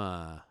me. I'm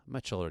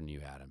much older than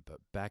you, Adam, but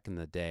back in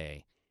the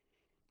day,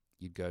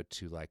 you'd go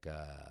to like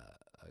a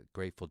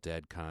Grateful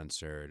Dead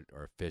concert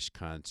or a Fish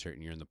concert,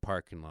 and you're in the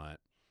parking lot.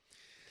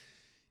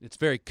 It's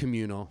very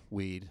communal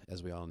weed,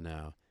 as we all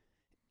know,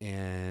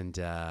 and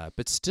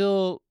but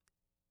still,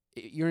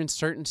 you're in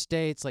certain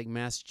states like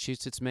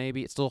Massachusetts.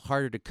 Maybe it's a little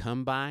harder to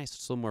come by, so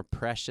it's a little more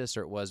precious,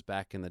 or it was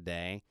back in the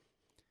day.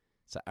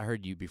 So I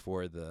heard you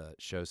before the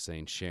show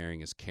saying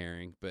sharing is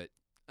caring, but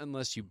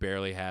unless you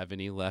barely have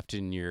any left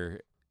in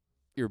your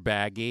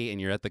baggie and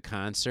you're at the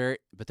concert,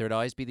 but there'd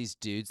always be these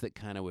dudes that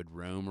kind of would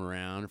roam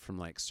around from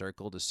like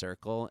circle to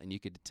circle, and you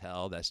could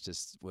tell that's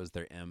just was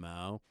their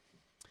MO.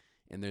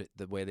 And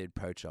the way they'd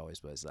approach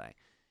always was like,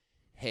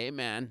 hey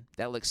man,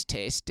 that looks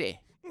tasty.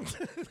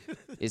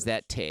 Is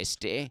that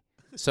tasty?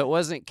 So it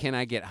wasn't, can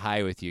I get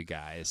high with you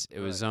guys?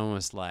 It was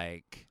almost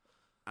like,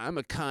 I'm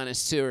a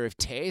connoisseur of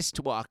taste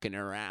walking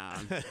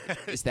around.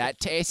 Is that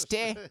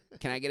tasty?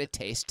 Can I get a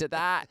taste of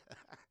that?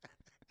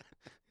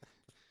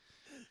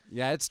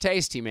 Yeah, it's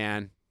tasty,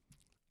 man.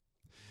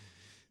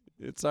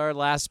 It's our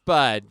last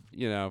bud,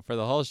 for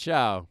the whole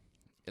show.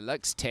 It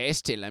looks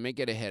tasty. Let me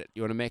get a hit.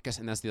 You want to make us?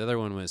 And that's the other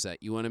one was,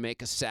 you want to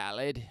make a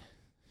salad?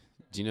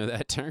 Do you know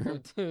that term? Oh,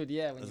 dude,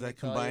 yeah. When Is you that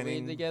mix all your weed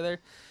combining- together,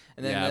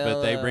 and then Yeah,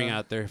 but they bring they'll,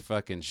 out their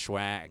fucking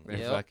swag, their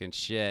Yep. fucking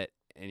shit,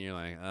 and you're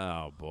like,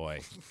 oh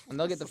boy, and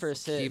they'll get the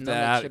first hit. keep and they'll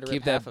that make out, sure to keep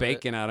rip that half of it.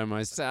 bacon out of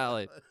my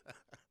salad.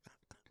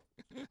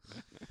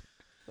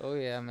 Oh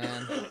yeah,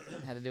 man.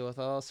 Had to deal with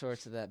all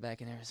sorts of that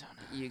back in Arizona.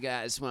 You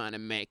guys want to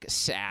make a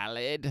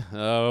salad?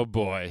 Oh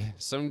boy,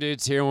 some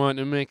dudes here want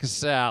to make a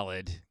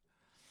salad.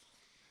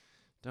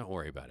 Don't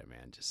worry about it,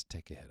 man. Just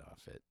take a hit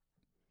off it.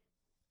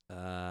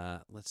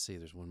 Let's see.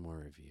 There's one more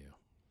review.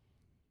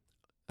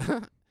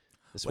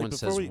 This Wait, one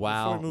before says, we,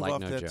 "Wow, before we move like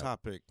off no that joke."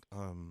 topic,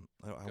 I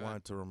ahead.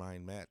 wanted to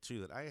remind Matt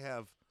too that I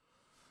have.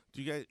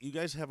 Do you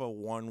guys have a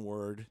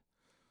one-word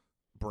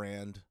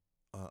brand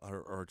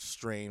or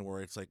strain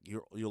where it's like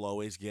you'll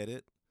always get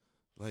it?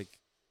 Like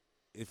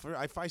if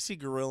I see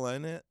Gorilla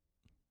in it,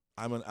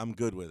 I'm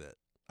good with it.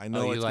 I know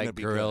Oh, it's you gonna like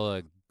be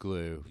Gorilla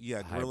Glue? good.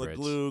 Yeah, Gorilla hybrids.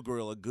 Glue,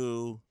 Gorilla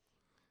Goo,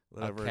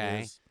 whatever Okay.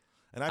 it is.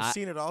 And I've I-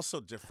 seen it also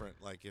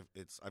different. Like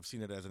I've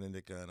seen it as an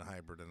indica and a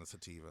hybrid and a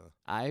sativa.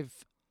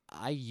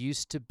 I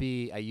used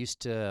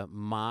to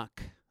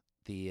mock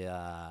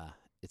the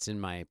it's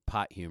in my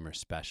pot humor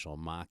special,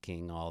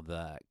 mocking all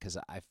the, because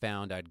I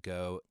found I'd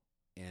go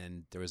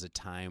and there was a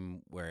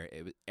time where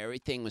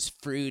everything was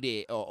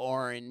fruity or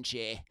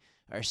orangey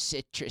or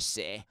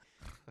citrusy,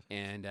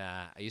 and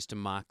I used to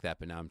mock that,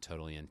 but now I'm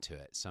totally into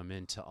it. So I'm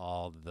into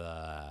all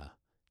the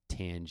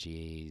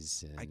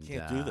tangies. And, I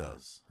can't do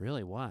those.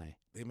 Really? Why?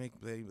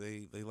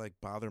 They like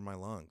bother my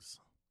lungs.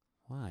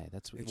 Why?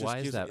 It just Why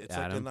is gives- that, It's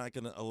Adam? like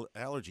an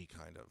allergy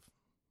kind of.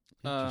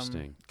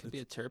 Interesting. Could be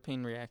a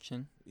terpene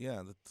reaction.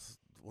 Yeah, that's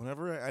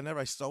whenever I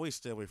always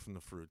stay away from the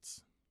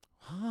fruits.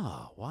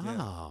 Oh,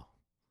 wow.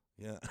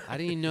 Yeah, I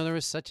didn't even know there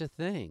was such a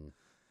thing.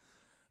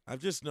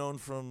 I've just known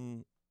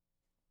from,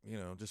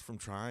 just from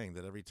trying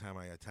that every time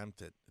I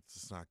attempt it, it's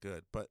just not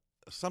good. But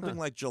something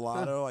like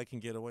gelato, I can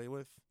get away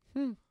with.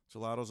 Hmm.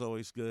 Gelato's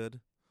always good,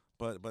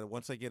 but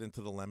once I get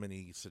into the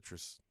lemony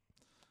citrus,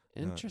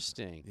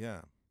 Interesting.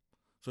 yeah.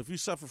 So if you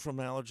suffer from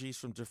allergies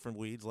from different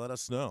weeds, let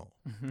us know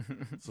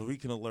so we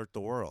can alert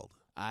the world.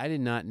 I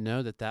did not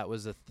know that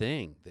was a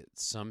thing, that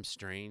some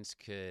strains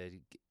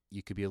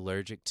you could be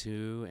allergic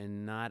to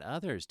and not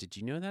others. Did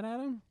you know that,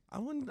 Adam? I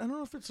don't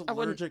know if it's I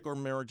wouldn't- allergic or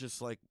more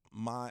just like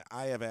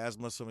I have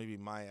asthma, so maybe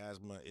my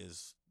asthma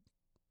is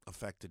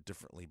affected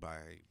differently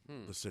by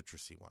the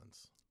citrusy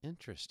ones.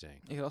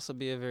 Interesting. It could also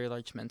be a very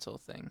large mental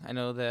thing. I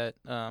know that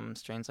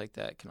strains like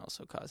that can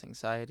also cause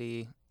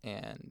anxiety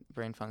and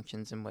brain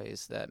functions in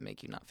ways that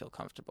make you not feel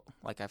comfortable.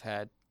 Like I've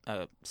had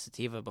a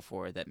sativa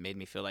before that made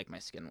me feel like my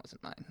skin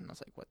wasn't mine, and I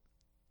was like, "What?"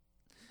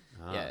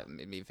 Yeah, it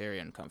made me very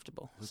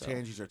uncomfortable. The So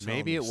tangies are telling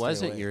Maybe me it to stay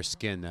wasn't away. your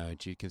skin, though.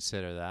 Did you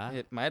consider that?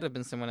 it might have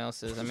been someone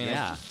else's. I mean,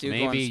 yeah. I do go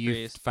on Maybe you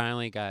sprees.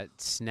 finally got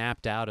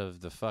snapped out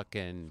of the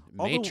fucking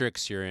All the-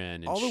 matrix you're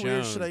in and All the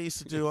weird shit shown- I used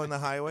to do on the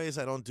highways,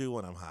 I don't do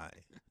when I'm high.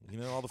 You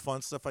know, all the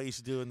fun stuff I used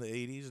to do in the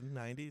 80s and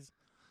 90s,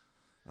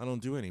 I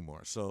don't do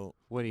anymore. So,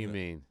 What do you know,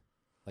 mean?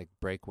 Like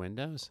break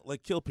windows?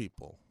 like kill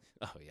people.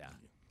 Oh, yeah.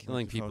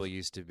 Killing if I was- people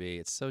used to be.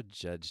 It's so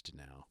judged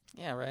now.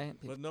 Yeah, right.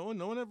 But no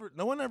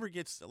one ever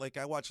gets, like,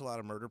 I watch a lot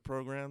of murder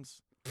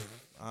programs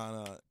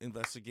on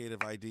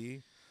investigative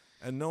ID,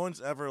 and no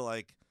one's ever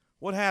like,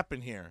 what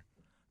happened here?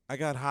 I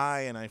got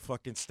high and I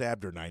fucking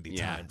stabbed her 90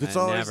 Yeah, times. It's that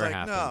always never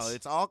like, no, happens.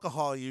 it's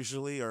alcohol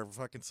usually or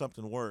fucking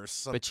something worse.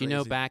 Some But you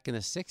know, crazy- back in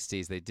the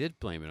 60s, they did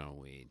blame it on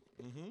weed.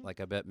 Mhm. Like,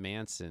 I bet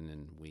Manson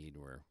and weed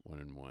were 1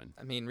 and 1.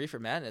 I mean, Reefer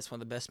Madness,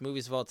 one of the best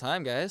movies of all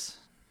time, guys.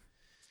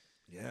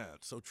 Yeah,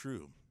 it's so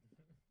true.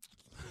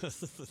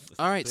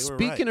 All right, They were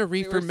speaking right. of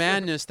Reefer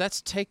Madness,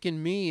 that's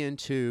taken me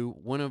into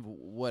one of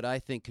what I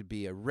think could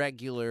be a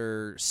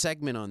regular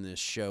segment on this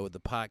show, the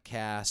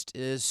podcast,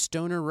 is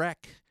Stoner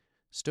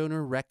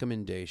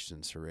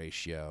Recommendations,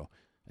 Horatio.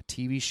 A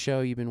TV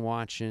show you've been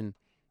watching,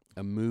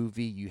 a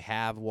movie you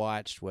have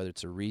watched, whether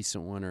it's a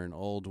recent one or an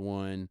old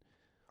one,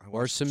 I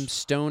or watched- some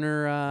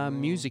stoner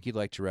music you'd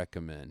like to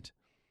recommend.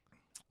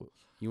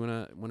 You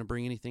wanna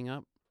bring anything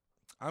up?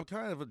 I'm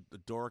kind of a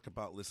dork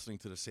about listening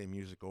to the same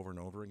music over and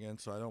over again,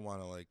 so I don't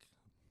want to like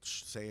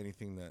say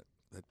anything that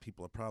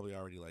people are probably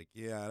already like,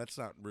 yeah, that's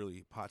not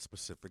really pot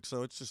specific.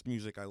 So it's just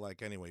music I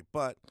like anyway.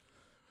 But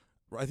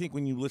I think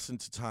when you listen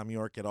to Tom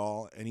York at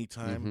all,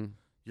 anytime Mhm.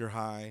 you're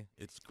high,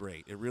 it's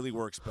great. It really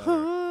works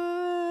better.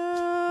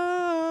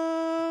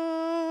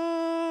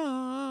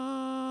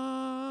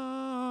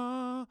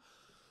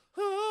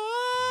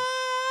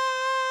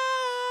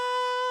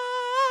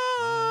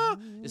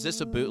 Is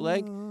this a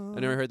bootleg? I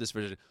never heard this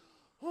version.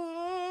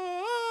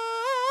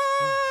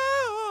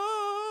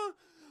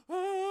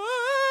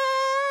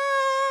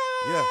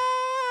 Yeah.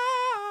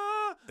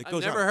 It I've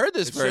goes never on. heard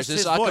this It's verse. just This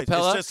his voice.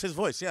 acapella. It's just his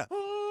voice, yeah.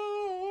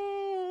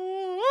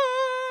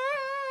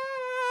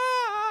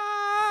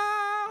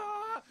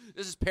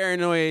 This is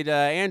Paranoid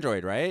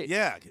Android, right?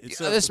 Yeah.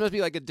 This must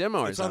be like a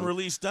demo or it's something.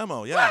 unreleased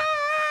demo, yeah.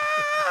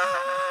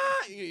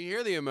 You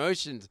hear the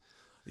emotions.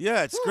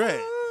 Yeah, it's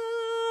great.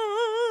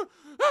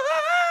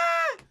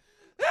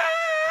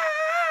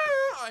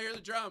 I hear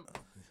the drum.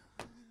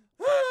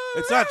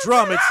 It's not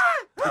drum.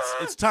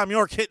 It's Tom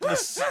York hitting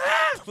his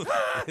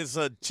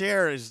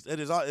chair at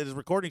his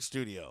recording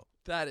studio.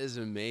 That is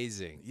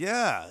amazing.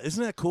 Yeah,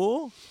 isn't that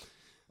cool?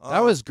 That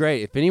was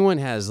great. If anyone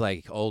has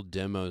like old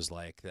demos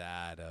like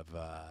that of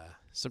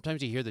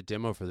sometimes you hear the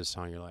demo for the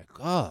song, you're like,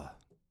 oh,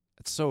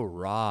 it's so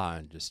raw,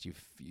 and just you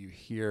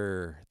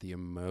hear the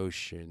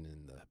emotion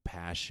and the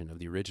passion of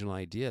the original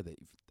idea that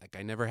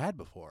guy never had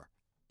before,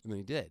 and then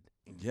he did.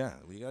 Yeah.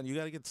 You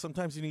got to get.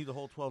 Sometimes you need the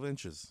whole 12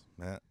 inches,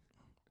 Matt.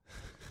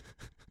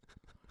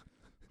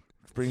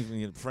 Brings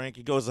me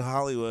Frankie Goes to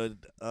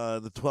Hollywood.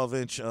 The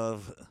 12-inch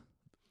of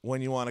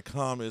When You Want to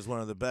Come is one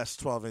of the best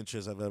 12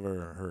 inches I've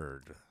ever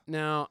heard.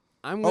 Now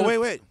I'm. Oh Gonna,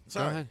 wait. Go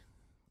Sorry, ahead.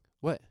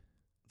 What?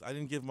 I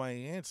didn't give my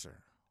answer.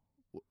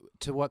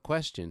 To what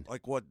question?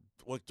 Like what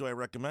do I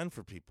recommend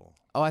for people?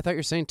 Oh, I thought you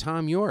were saying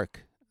Tom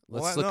York.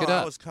 Let's look it I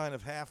up. was kind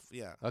of half.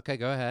 Yeah. Okay,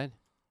 go ahead.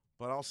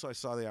 But also, I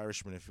saw The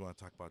Irishman. If you want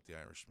to talk about The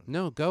Irishman,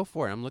 No, go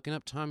for it. I'm looking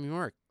up Tom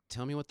York.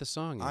 Tell me what the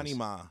song is.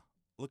 Anima.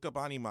 Look up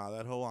Anima.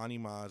 That whole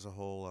Anima is a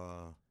whole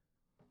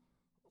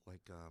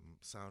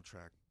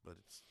soundtrack, but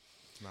it's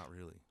not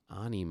really.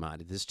 Anima.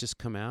 Did this just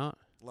come out?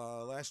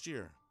 Last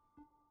year.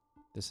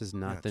 This is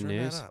not Yeah, the turn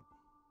news. That up.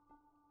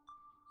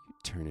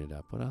 Turn it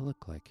up. What do I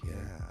look like here?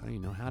 Yeah. I don't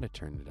even know how to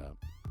turn it up.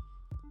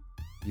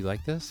 You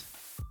like this?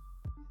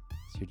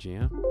 It's your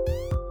jam?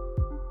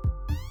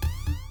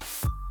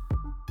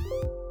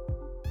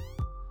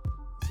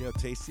 See how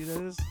tasty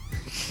that is?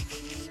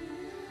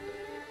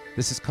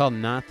 This is called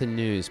Not the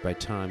News by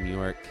Tom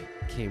York.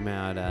 Came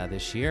out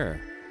this year.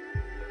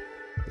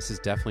 This is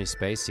definitely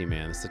spacey,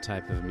 man. This is the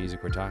type of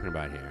music we're talking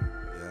about here.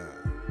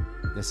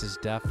 Yeah. This is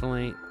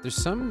definitely... There's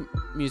some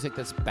music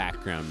that's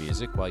background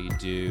music while you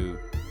do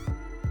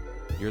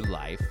your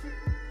life,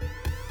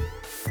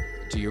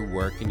 do your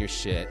work and your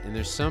shit. And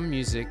there's some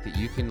music that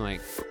you can, like,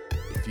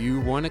 if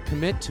you want to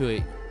commit to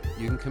it,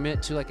 you can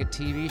commit to, like, a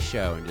TV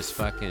show and just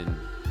fucking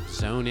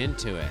zone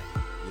into it.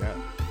 Yeah.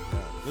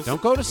 This-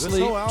 Don't go to this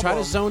sleep. whole Try to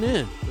album- zone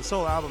in. This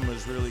whole album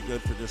is really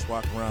good for just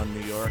walking around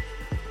New York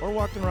or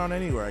walking around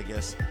anywhere, I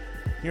guess.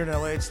 Here in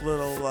LA, it's a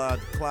little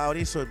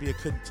cloudy, so it'd be a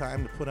good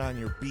time to put on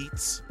your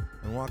Beats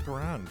and walk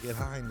around and get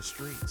high in the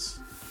streets.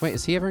 Wait,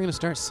 is he ever going to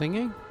start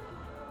singing?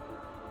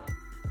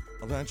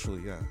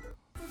 Eventually, yeah.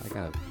 I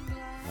got it.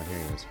 Oh, here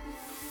he is.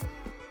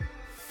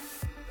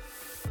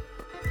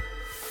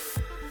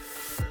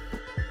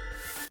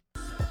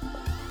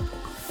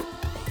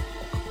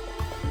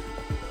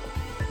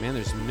 Man,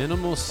 there's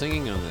minimal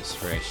singing on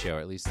this ratio, or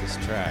at least this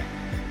track.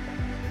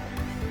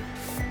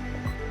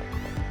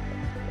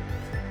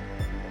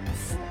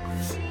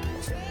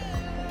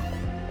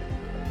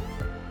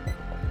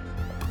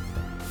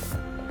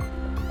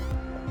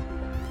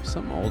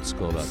 Something old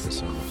school about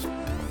this almost.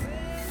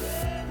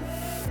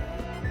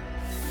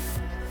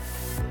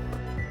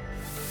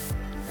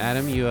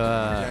 Adam, you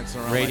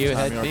Dancing around like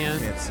Radiohead Tom York, you fan?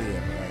 can't see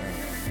it, but I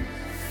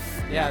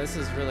am. Yeah, this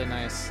is really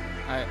nice.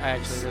 I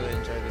actually really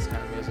enjoy this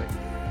kind of music.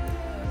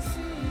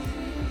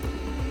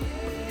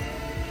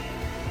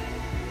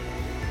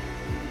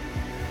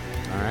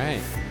 All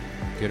right.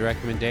 Good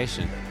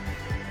recommendation.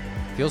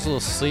 Feels a little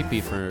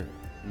sleepy for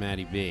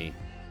Matty B.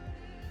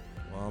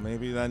 Well,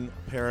 maybe then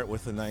pair it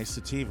with a nice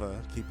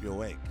sativa, keep you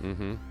awake.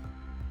 Mm-hmm.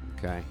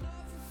 Okay.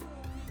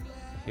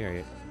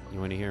 Here, you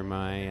want to hear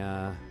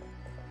my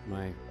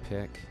my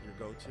pick? Your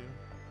go-to?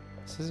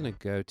 This isn't a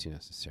go-to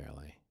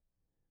necessarily.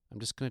 I'm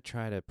just going to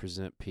try to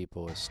present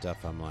people with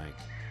stuff I'm like,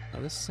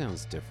 oh, this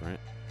sounds different.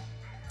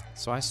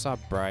 So I saw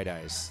Bright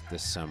Eyes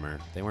this summer.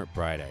 They weren't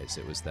Bright Eyes.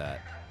 It was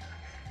that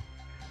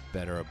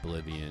Better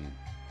Oblivion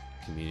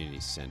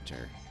Community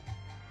Center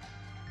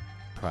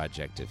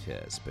project of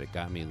his. But it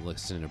got me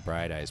listening to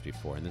Bright Eyes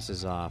before. And this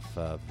is off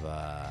of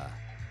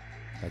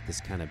like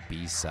this kind of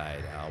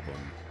B-side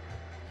album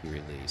he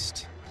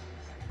released.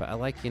 But I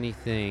like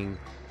anything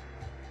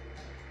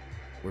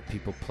where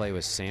people play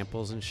with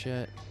samples and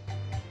shit.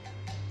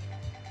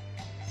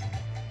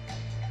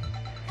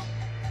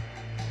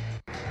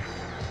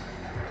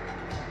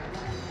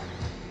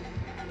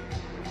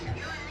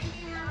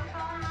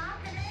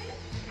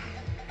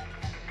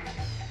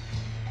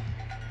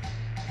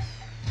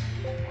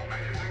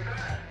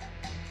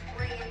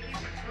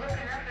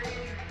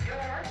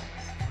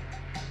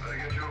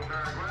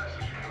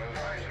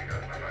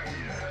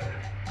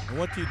 And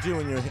what do you do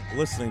when you're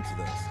listening to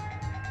this?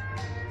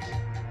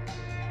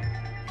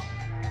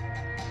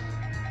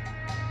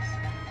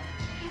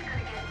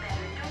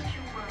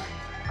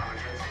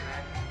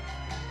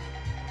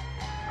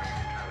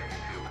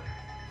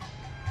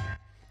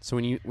 So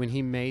when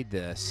he made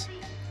this,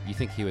 you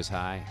think he was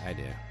high? I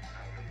do.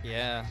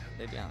 Yeah,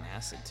 they'd be on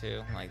acid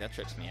too. Like, that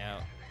trips me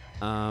out.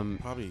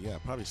 Probably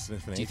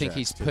sniffing. Do you think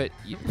Ajax, he's too. put?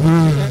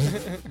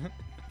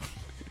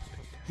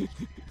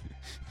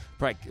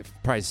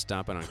 Probably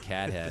stomping on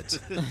cat heads.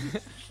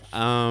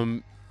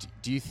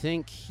 Do you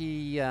think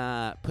he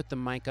put the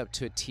mic up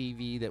to a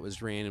TV that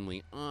was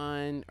randomly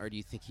on, or do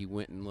you think he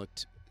went and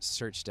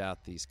searched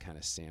out these kind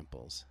of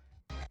samples?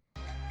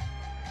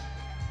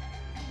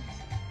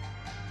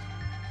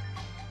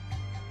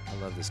 I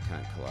love this kind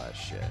of collage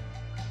shit.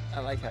 I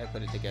like how I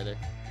put it together.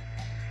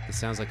 It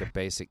sounds like a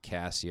basic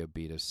Casio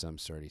beat of some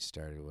sort he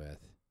started with.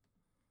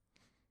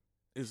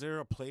 Is there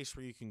a place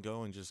where you can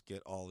go and just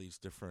get all these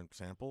different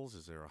samples?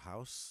 Is there a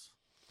house?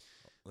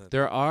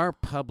 There are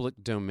public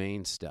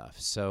domain stuff.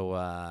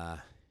 So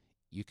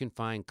you can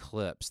find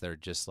clips that are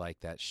just like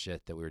that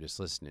shit that we were just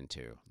listening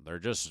to. They're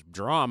just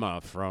drama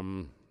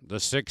from the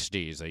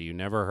 60s that you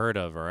never heard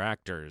of, or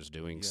actors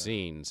doing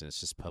scenes. And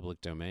it's just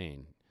public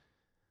domain.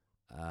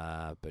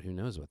 But who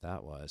knows what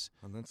that was.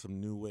 And then some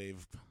new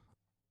wave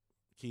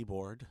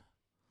keyboard.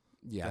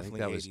 Yeah, I think Definitely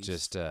that was 80s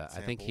just, I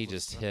think he samples and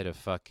just stuff. hit a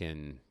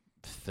fucking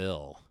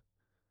fill.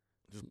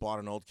 Just bought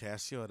an old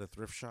Casio at a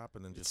thrift shop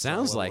and then It just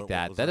sounds saw like what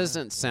that. was That on it.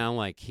 doesn't sound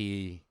like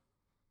he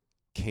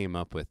came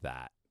up with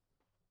that.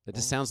 It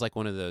just Well- sounds like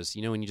one of those,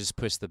 when you just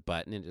push the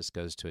button, it just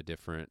goes to a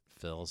different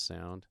fill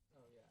sound.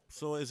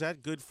 So is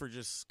that good for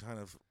just kind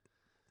of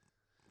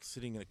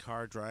sitting in a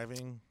car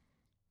driving?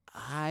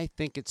 I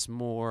think it's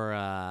more,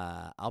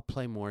 I'll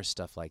play more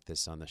stuff like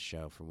this on the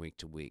show from week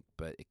to week,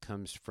 but it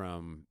comes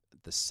from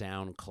the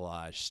sound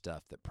collage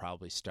stuff that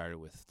probably started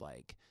with,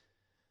 like,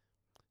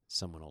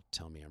 someone will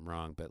tell me I'm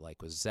wrong, but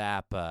like with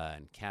Zappa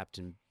and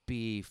Captain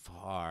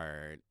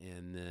Beefheart,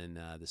 and then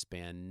this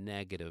band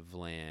Negative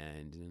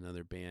Land, and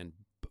another band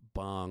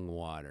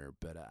Bongwater.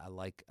 But I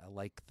like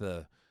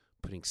the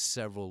putting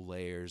several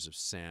layers of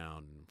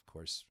sound, and of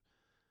course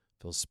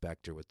Phil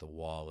Spector with the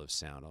wall of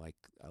sound.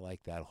 I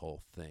like that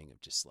whole thing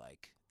of just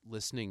like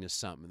listening to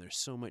something. There's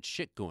so much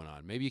shit going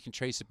on. Maybe you can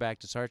trace it back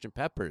to Sgt.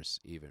 Pepper's,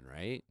 even,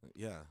 right?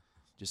 Yeah.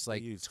 Just They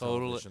like use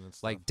total, television and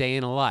like stuff. Day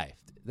in a Life.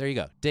 There you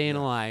go. Day in a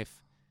Yeah. Life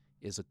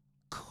is a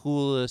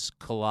coolest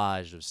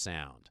collage of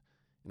sound,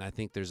 and I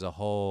think there's a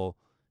whole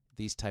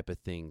these type of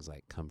things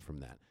like come from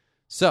that.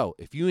 So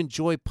if you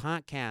enjoy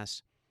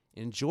podcasts,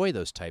 enjoy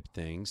those type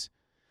things,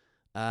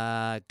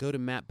 go to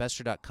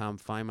mattbester.com,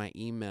 find my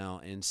email,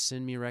 and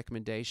send me a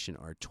recommendation,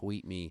 or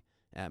tweet me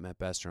at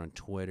mattbester on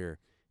Twitter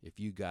if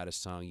you got a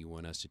song you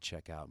want us to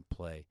check out and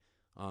play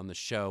on the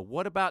show.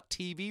 What about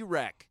TV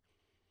Rec?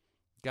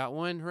 Got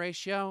one,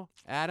 Horatio?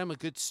 Adam, a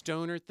good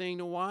stoner thing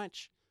to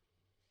watch?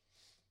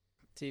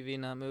 TV,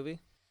 not movie.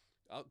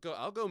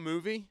 I'll go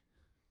movie.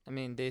 I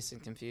mean, Dazed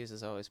and Confused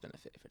has always been a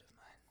favorite of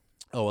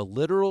mine. Oh, a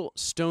literal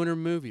stoner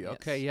movie. Yes.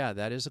 Okay, yeah,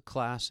 that is a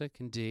classic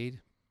indeed.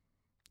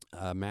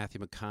 Matthew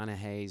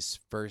McConaughey's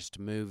first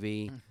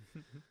movie.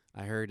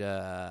 I heard,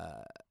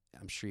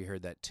 I'm sure you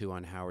heard that too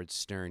on Howard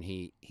Stern.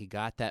 He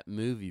got that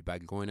movie by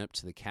going up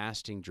to the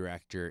casting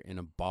director in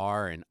a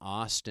bar in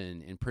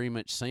Austin and pretty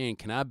much saying,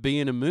 "Can I be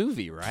in a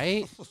movie?"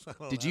 Right?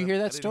 Did you hear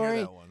that I didn't story?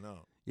 Hear that one, no.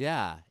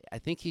 Yeah, I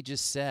think he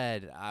just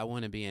said, "I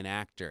want to be an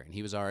actor," and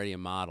he was already a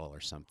model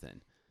or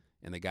something.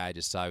 And the guy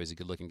just saw he was a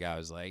good-looking guy.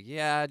 Was like,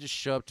 "Yeah, just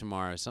show up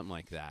tomorrow," something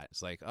like that.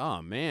 It's like,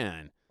 oh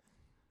man.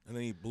 And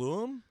then he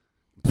blew him?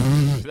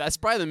 That's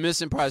probably the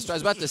missing part. I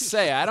was about to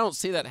say, I don't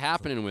see that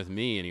happening with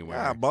me anywhere.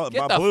 Yeah,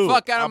 Get the blew.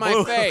 fuck out I of my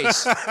blew.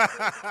 face.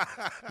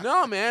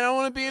 No, man, I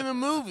want to be in a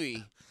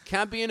movie.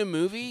 Can't be in a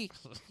movie?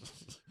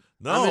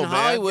 No, I'm in man,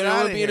 Hollywood. get I want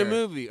outta to be in a here.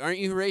 movie. Aren't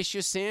you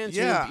Horatio Sands?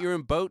 Yeah. You're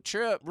in Boat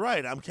Trip.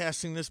 Right, I'm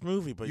casting this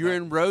movie, but You're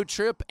in Road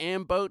Trip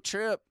and Boat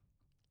Trip.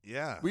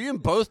 Yeah. Were you in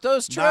both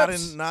those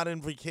trips? Not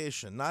in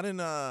vacation. Not in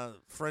a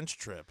French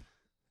trip.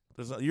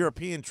 There's a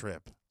European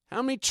trip.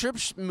 How many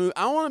trips?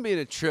 I want to be in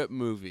a trip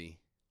movie.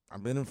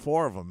 I've been in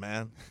 4 of them,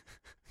 man.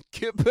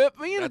 Put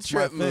me in That's a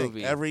trip my thing.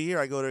 movie. Every year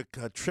I go to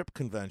a trip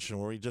convention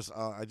where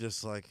I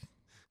just like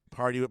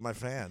party with my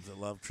fans that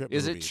love trip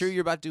Is movies. it true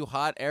you're about to do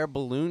hot air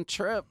balloon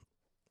trip?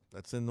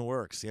 That's in the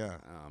works, yeah.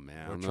 Oh man,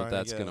 I We're don't know if trying to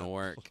that's get gonna it.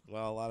 work.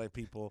 Well, a lot of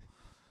people,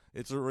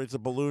 it's a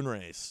balloon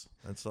race,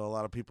 and so a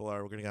lot of people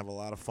we're going to have a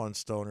lot of fun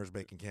stoners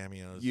making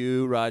cameos.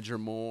 You, Roger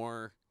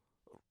Moore.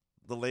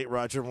 The late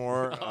Roger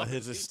Moore,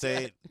 his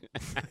estate,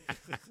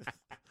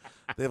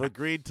 they've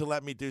agreed to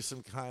let me do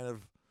some kind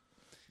of,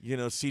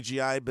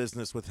 CGI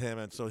business with him,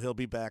 and so he'll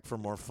be back for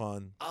more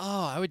fun.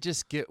 Oh, I would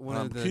just get one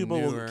of the Cuba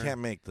newer. can't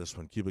make this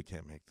one. Cuba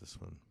can't make this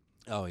one.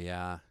 Oh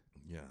yeah,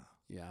 Yeah.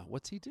 yeah.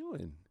 What's he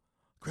doing?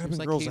 Grabbing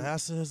like girls' he-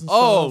 asses and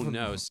Oh stuff.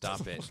 no,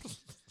 stop it.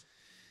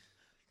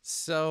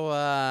 So,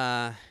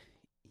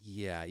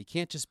 yeah, you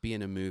can't just be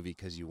in a movie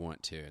because you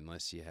want to,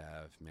 unless you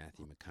have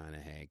Matthew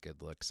McConaughey,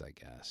 good looks, I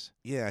guess.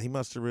 Yeah, he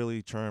must have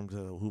really charmed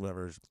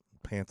whoever's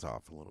pants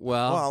off a little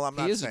Well, bit. Well, I'm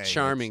not he is a saying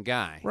charming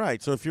guy. it's-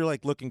 Right, so if you're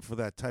like looking for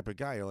that type of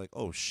guy, you're like,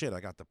 oh shit, I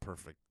got the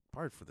perfect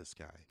part for this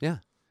guy. Yeah.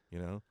 You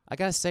know? I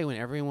gotta say, when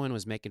everyone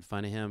was making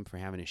fun of him for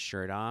having his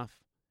shirt off,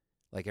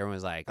 like everyone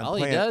was like, And all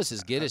he playing- does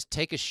is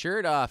take his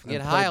shirt off and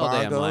get And high play all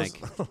day. I'm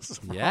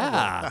bongos. like,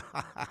 yeah.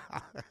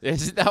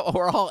 Is that what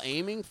we're all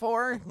aiming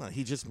for? No,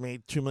 he just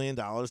made $2 million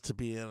to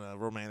be in a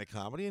romantic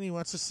comedy, and he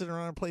wants to sit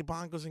around and play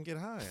bongos and get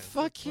high.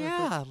 Fuck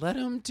yeah, let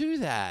him do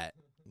that.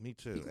 Me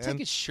too. He can take And,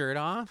 his shirt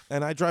off.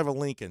 and I drive a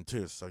Lincoln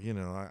too, so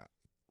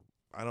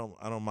I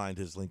don't mind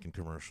his Lincoln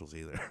commercials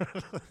either.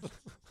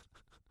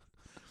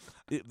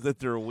 That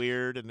they're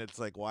weird, and it's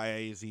like, why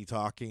is he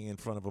talking in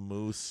front of a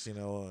moose? And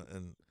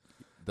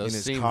Those in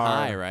his seem car.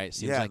 high, right?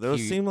 Seems yeah, like those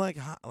he- seem like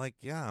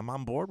yeah, I'm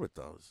on board with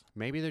those.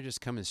 Maybe they're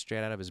just coming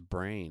straight out of his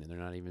brain and they're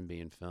not even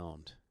being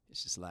filmed.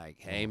 It's just like,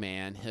 hey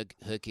man,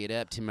 hook it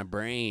up to my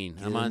brain.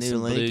 Get I'm a on new some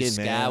Blue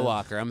Lincoln, man.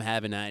 Skywalker. I'm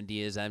having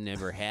ideas I've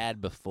never had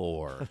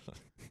before.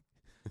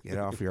 Get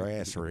off your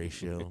ass,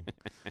 Horatio.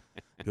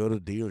 Go to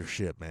the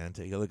dealership, man.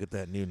 Take a look at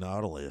that new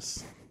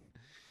Nautilus.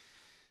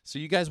 So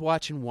you guys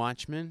watching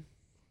Watchmen?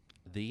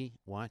 The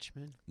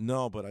Watchmen?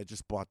 No, but I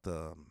just bought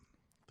the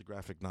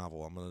graphic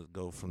novel. I'm gonna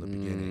go from the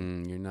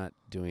beginning. You're not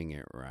doing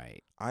it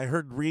right. I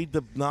read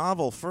the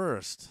novel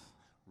first.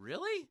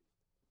 Really?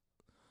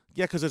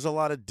 Yeah, because there's a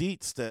lot of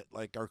deets that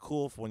are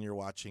cool when you're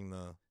watching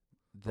the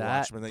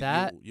Watchmen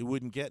that you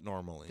wouldn't get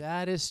normally.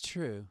 That is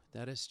true.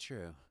 That is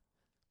true.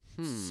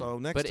 So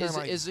next but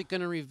time is it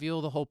going to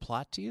reveal the whole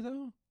plot to you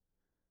though?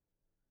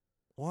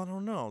 Well, I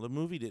don't know. The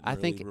movie didn't I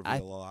really think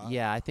reveal a lot.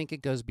 Yeah, I think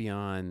it goes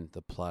beyond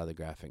the plot of the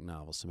graphic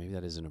novel, so maybe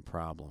that isn't a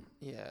problem.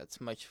 Yeah, it's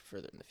much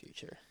further in the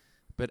future.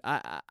 But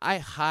I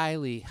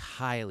highly,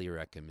 highly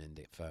recommend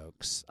it,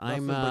 folks.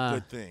 Nothing but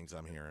good things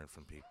I'm hearing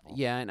from people.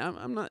 Yeah, and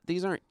I'm not.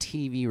 These aren't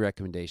TV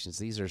recommendations.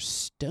 These are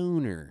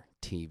stoner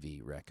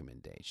TV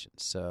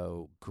recommendations.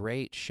 So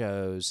great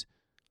shows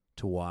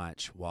to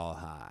watch while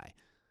high.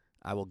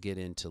 I will get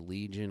into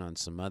Legion on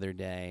some other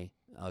day.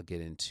 I'll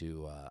get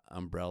into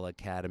Umbrella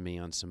Academy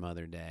on some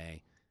other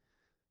day.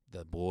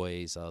 The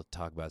Boys I'll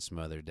talk about some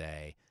other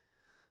day.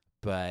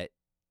 But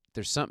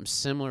there's something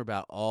similar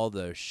about all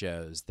those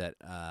shows that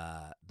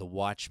The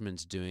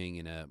Watchmen's doing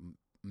in a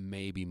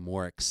maybe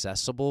more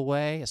accessible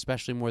way,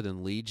 especially more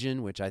than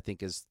Legion, which I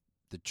think is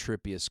the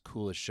trippiest,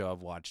 coolest show I've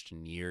watched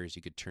in years.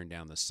 You could turn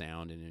down the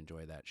sound and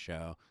enjoy that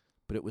show.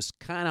 But it was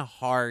kind of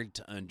hard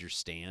to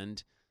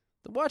understand.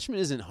 The Watchmen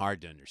isn't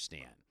hard to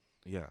understand.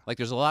 Yeah. Like,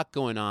 there's a lot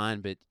going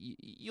on, but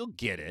you'll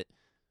get it.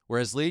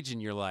 Whereas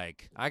Legion, you're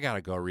like, I got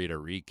to go read a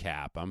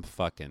recap. I'm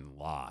fucking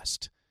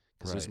lost.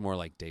 Because it's Right. more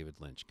like David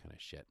Lynch kind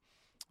of shit,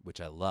 which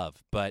I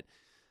love. But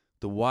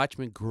The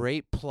Watchmen,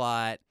 great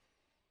plot.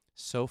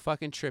 So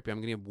fucking trippy. I'm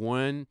going to give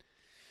one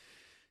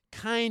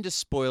kind of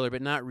spoiler,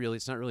 but not really.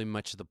 It's not really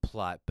much of the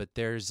plot. But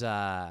there's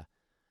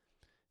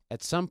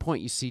at some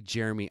point you see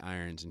Jeremy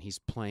Irons, and he's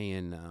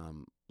playing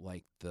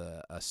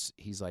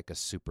he's like a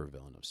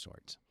supervillain of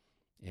sorts,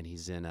 and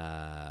he's in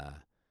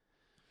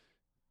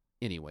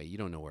anyway, you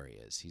don't know where he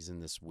is. He's in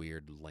this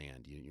weird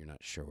land. You're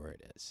not sure where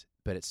it is.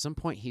 But at some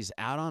point he's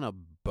out on a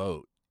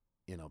boat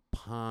in a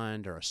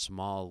pond or a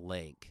small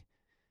lake,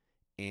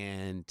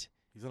 and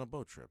He's on a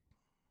boat trip.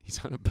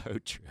 he's on a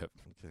boat trip,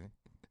 Okay.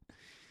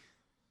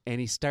 and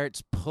he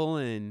starts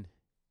pulling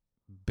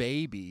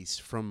babies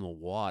from the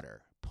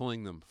water,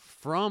 pulling them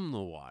from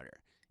the water.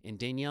 And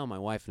Danielle, my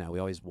wife, and I, we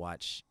always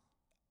watch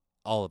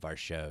all of our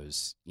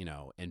shows,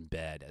 in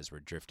bed as we're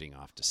drifting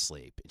off to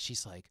sleep. And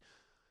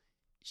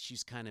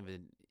she's kind of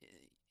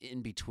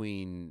in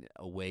between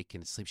awake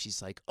and asleep.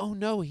 She's like, "Oh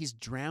no, he's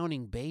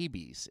drowning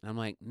babies." And I'm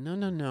like,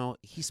 No.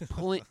 He's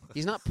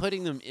not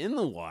putting them in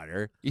the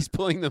water. He's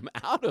pulling them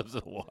out of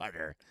the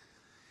water.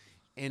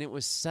 And it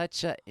was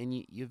and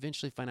you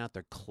eventually find out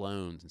they're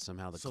clones, and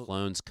somehow the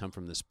clones come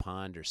from this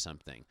pond or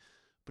something.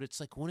 But it's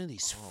like one of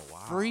these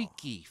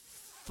freaky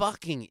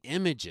fucking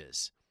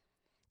images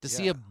to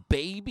see a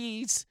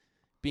babies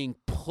being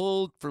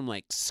pulled from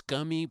like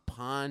scummy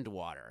pond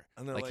water,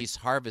 And they're like like- he's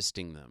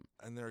harvesting them.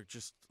 And they're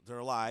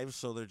alive,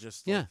 so they're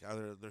just Yeah. like,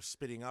 either they're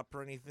spitting up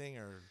or anything,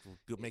 or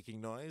making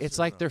noise. It's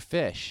or like no? they're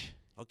fish.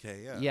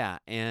 Okay, yeah. Yeah,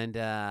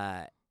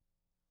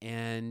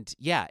 and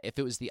yeah, if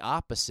it was the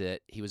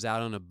opposite, he was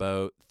out on a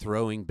boat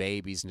throwing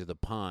babies into the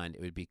pond,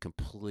 it would be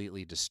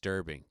completely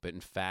disturbing. But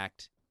in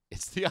fact,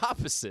 it's the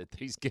opposite.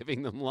 He's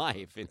giving them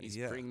life, and he's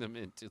bringing them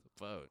into the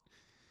boat.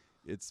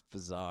 It's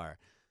bizarre.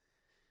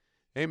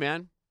 Hey,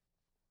 man,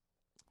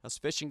 how's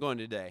fishing going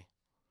today?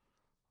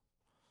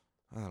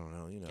 I don't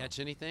know, Catch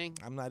anything?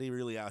 I'm not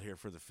really out here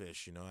for the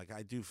fish, Like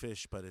I do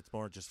fish, but it's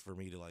more just for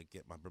me to like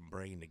get my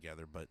brain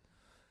together. But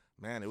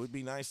man, it would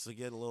be nice to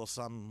get a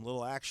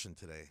little action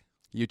today.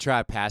 You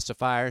try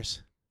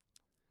pacifiers?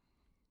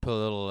 Put a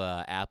little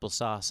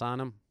applesauce on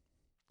them?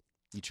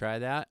 You try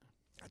that?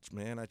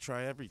 Man, I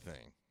try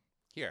everything.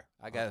 Here,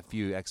 I got a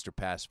few extra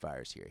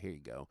pacifiers here. Here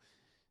you go.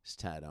 Just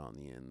tie it on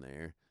the end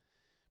there.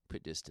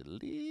 Put just a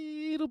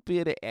little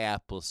bit of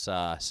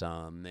applesauce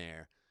on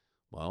there.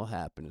 What'll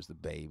happen is the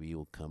baby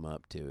will come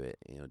up to it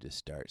and it'll just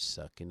start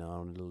sucking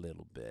on it a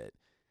little bit.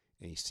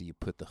 And you see you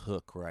put the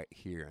hook right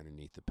here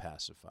underneath the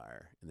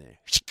pacifier. And then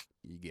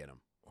you get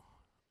them.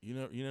 You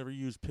never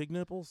use pig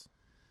nipples?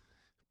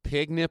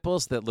 Pig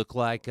nipples that look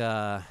like,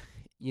 I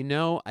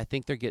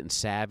think they're getting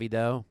savvy,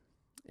 though.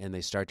 And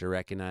they start to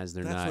recognize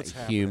they're That's not what's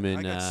happening. human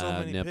I got so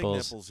many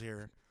nipples. pig nipples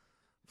here.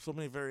 So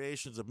many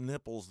variations of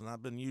nipples, and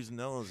I've been using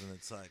those, and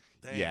it's like,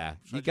 damn. Yeah,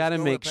 should I you just got to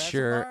go make with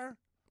sure. pacifier?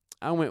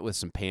 I went with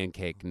some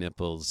pancake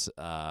nipples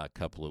a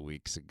couple of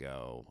weeks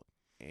ago,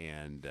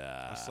 and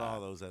I saw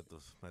those at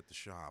the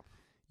shop.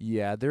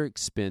 yeah, they're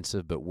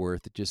expensive but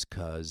worth it just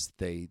because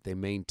they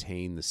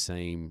maintain the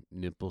same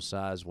nipple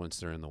size once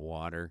they're in the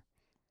water.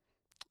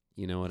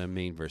 You know what I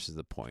mean? Versus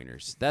the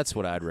pointers. That's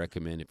what I'd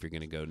recommend if you're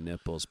going to go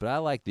nipples. But I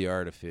like the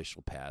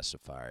artificial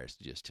pacifiers.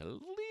 Just a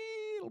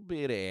little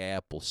bit of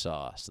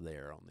applesauce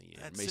there on the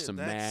end. That's Maybe it. some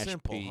That's mashed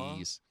simple, huh?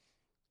 peas.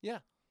 Yeah.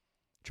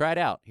 Try it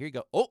out. Here you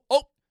go. Oh,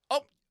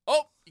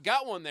 you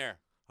got one there.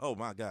 Oh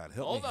my God!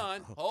 Help Hold me.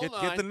 on, Oh, hold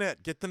Get the on.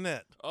 net. Get the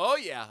net. Oh,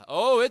 yeah.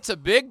 Oh, it's a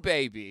big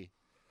baby.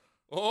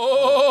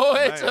 Oh,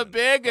 it's a man.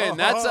 big one.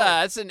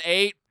 That's an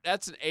 8.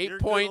 That's an You're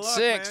good luck, 8.6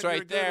 man. right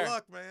You're there. Good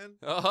luck, man.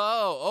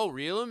 Oh,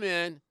 reel him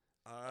in.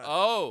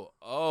 All right.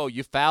 Oh,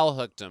 you foul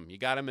hooked him. You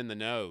got him in the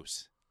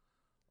nose.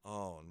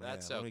 Oh man,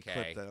 That's let me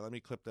okay. Let me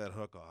clip that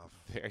hook off.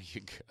 There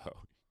you go.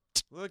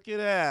 Look at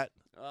that.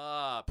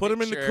 Ah, Put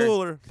him in the picture.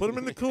 cooler. Put him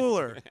in the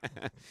cooler.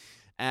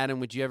 Adam,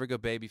 would you ever go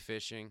baby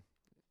fishing?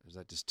 Or is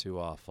that just too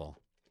awful?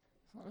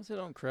 As long as they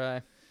don't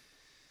cry.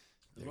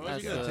 As long as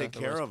That's you gotta the- take the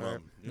care worst of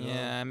part. them.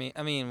 Yeah,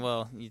 I mean,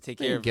 well, you take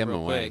You care can of give them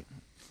 'em real away. quick.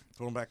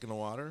 Throw them back in the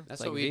water.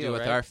 That's like what we do veal,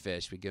 with right? our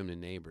fish. We give them to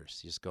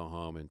neighbors. You just go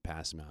home and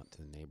pass them out to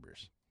the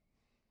neighbors.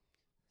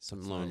 Some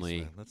That's lonely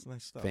nice, man. That's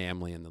nice stuff.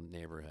 family in the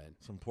neighborhood.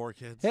 Some poor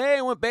kids. Hey,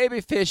 I went baby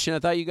fishing. I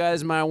thought you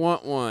guys might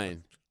want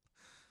one.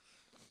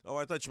 Oh,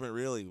 I thought you meant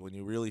really when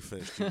you really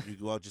fished. You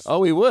go out just. Oh,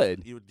 we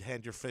would. You would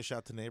hand your fish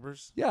out to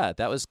neighbors. Yeah,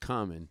 that was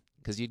common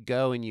because you'd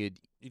go and you'd.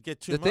 You'd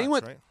get too The much, thing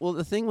with right?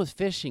 the thing with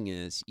fishing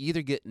is you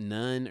either get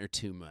none or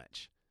too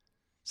much.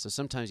 So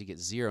sometimes you get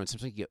 0, and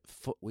sometimes you get.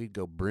 We'd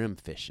go brim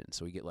fishing,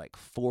 so we get like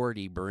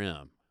 40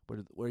 brim.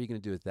 What are you going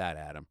to do with that,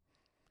 Adam?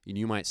 And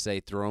you might say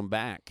throw them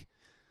back.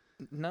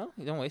 No,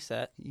 you don't waste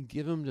that. You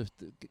give them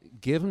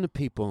to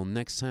people, and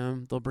next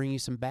time they'll bring you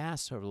some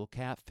bass or little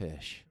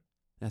catfish.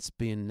 That's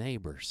being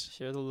neighbors.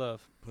 Share the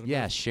love. Put 'em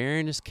Yeah, in.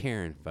 sharing is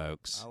caring,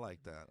 folks. I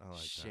like that.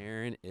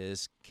 Sharon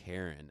is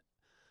Karen.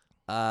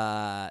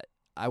 I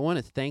want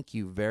to thank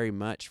you very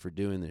much for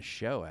doing this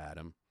show,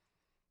 Adam.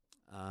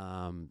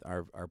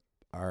 Our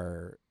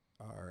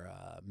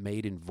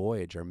maiden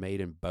voyage, our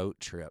maiden boat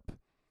trip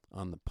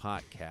on the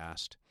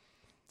podcast.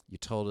 You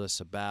told us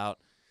about,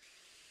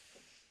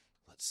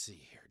 let's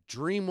see here,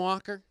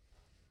 Dreamwalker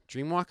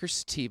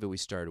Sativa we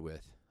started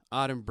with,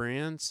 Autumn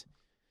Brands.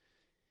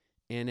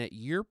 And at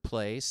your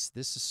place,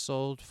 this is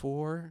sold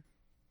for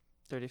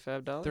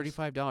 $35.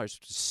 $35,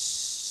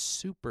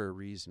 super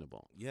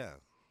reasonable. Yeah.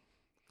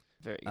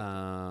 Very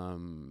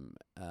good.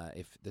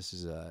 If this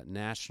is a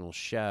national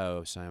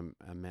show, so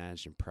I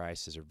imagine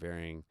prices are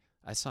varying.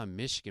 I saw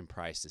Michigan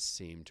prices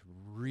seemed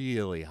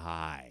really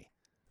high,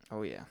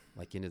 Oh yeah.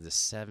 like into the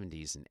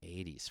 70s and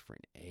 80s for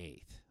an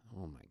eighth.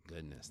 Oh my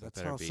goodness, that That's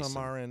better how be some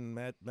are in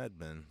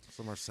MedMen.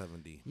 Some are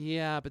 70.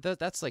 Yeah, but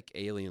that's like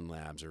Alien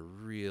Labs are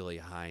really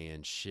high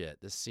end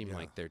shit. This seemed Yeah.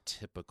 like their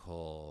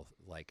typical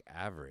like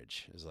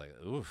average. It's like,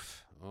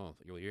 oof, oh,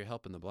 you're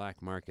helping the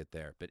black market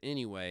there. But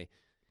anyway,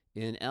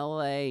 in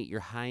LA, your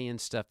high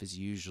end stuff is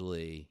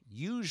usually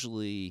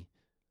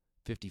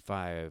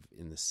 55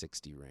 in the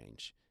 60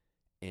 range,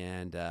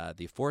 and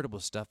the affordable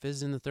stuff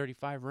is in the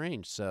 35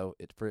 range. So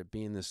for it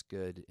being this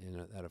good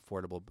and that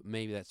affordable,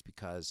 maybe that's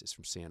because it's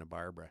from Santa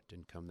Barbara,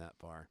 didn't come that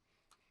far.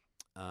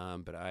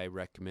 But I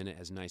recommend it. It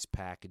has nice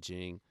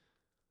packaging,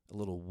 a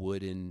little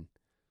wooden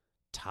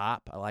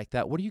top. I like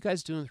that. What are you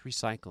guys doing with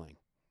recycling?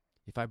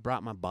 If I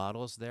brought my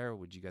bottles there,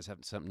 would you guys have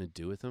something to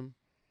do with them?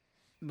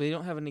 We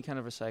don't have any kind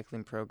of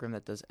recycling program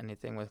that does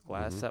anything with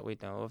glass Mhm. that we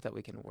know of that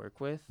we can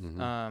work with.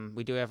 Mhm.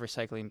 We do have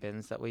recycling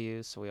bins that we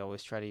use, so we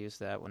always try to use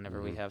that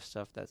whenever we Mhm. have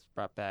stuff that's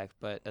brought back.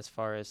 But as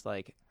far as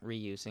like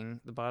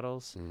reusing the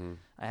bottles, Mm-hmm.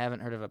 I haven't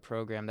heard of a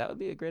program. That would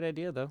be a great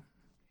idea, though.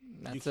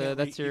 That's you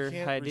that's your you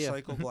can't idea.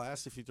 recycle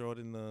glass if you throw it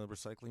in the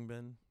recycling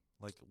bin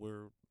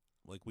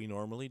like we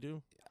normally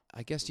do.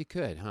 I guess you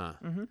could, huh?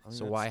 hmm I mean,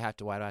 So that's- why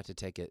do I have to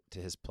take it to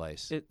his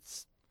place?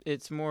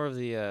 It's more of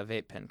the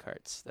vape pen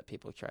carts that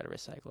people try to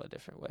recycle a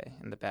different way,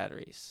 and the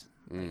batteries.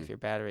 Like Mm. if your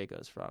battery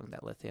goes wrong,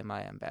 that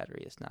lithium-ion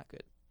battery is not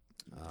good.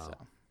 Oh,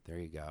 So. there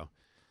you go.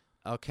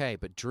 Okay,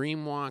 but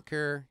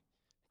Dreamwalker,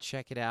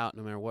 check it out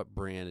no matter what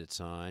brand it's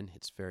on.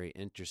 It's very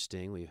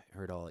interesting. We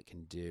heard all it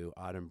can do.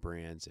 Autumn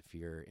Brands if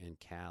you're in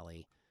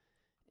Cali.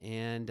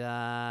 And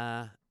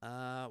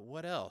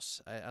what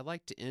else? I'd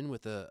like to end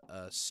with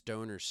a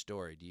stoner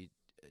story.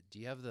 Do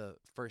you have the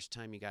first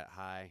time you got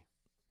high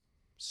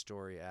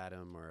story,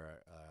 Adam,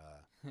 or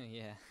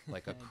Yeah.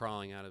 like a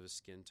crawling out of his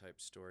skin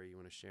type story you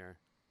want to share?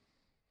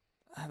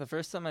 The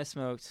first time I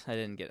smoked, I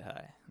didn't get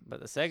high. But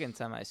the second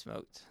time I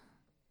smoked,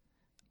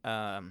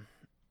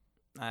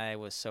 I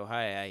was so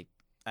high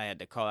I had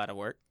to call out of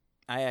work.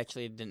 I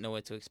actually didn't know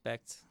what to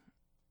expect.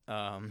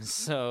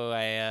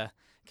 So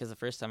because the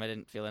first time I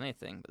didn't feel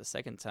anything, but the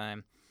second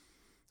time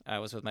I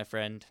was with my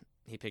friend.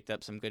 He picked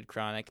up some good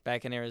chronic.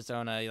 Back in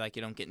Arizona, like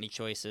you don't get any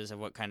choices of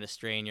what kind of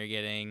strain you're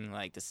getting.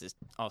 Like this is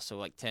also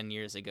like 10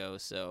 years ago,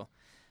 so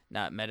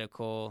not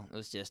medical. It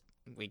was just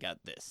we got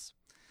this.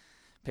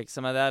 Picked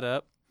some of that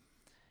up,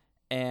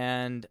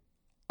 and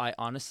I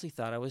honestly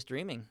thought I was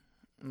dreaming.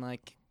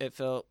 Like it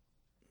felt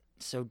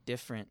so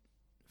different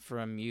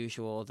from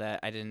usual that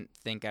I didn't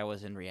think I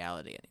was in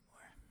reality anymore.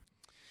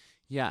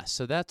 Yeah,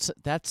 so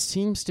that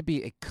seems to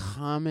be a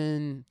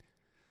common.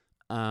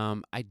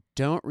 I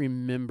don't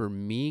remember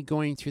me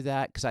going through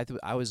that because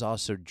I was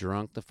also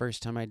drunk the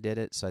first time I did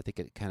it, so I think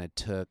it kind of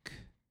took.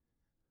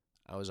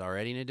 I was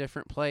already in a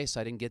different place.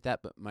 I didn't get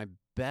that, but my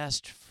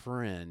best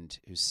friend,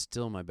 who's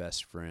still my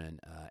best friend,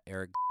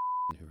 Eric,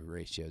 who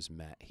Horatio's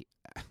met.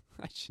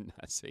 I should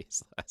not say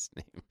his last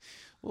name.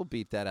 We'll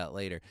beat that out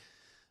later.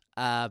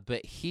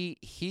 But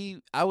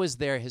I was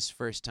there his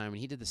first time, and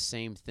he did the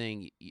same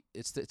thing.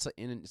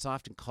 It's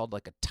often called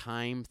like a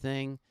time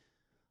thing.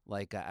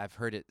 Like I've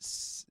heard it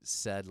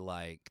said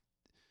like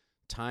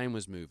time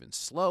was moving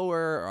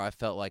slower, or I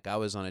felt like I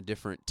was on a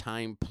different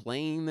time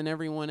plane than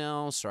everyone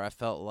else, or I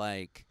felt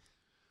like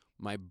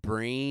my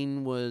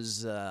brain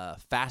was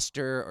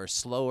faster or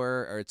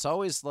slower, or it's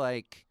always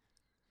like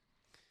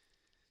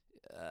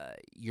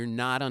you're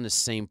not on the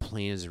same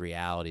plane as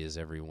reality as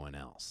everyone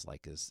else,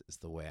 like is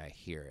the way I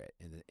hear it.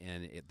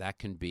 And that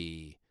can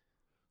be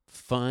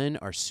fun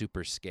or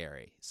super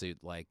scary. So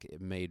like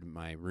it made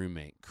my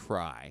roommate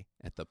cry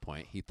at the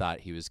point. He thought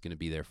he was going to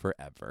be there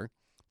forever.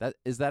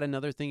 Is that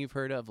another thing you've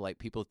heard of? Like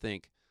people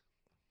think,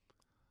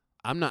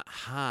 I'm not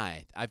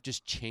high. I've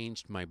just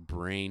changed my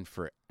brain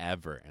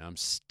forever and I'm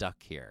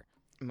stuck here.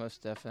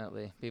 Most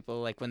definitely.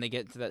 People, like, when they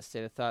get into that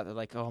state of thought, they're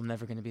like, oh, I'm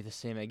never going to be the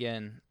same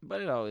again.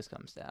 But it always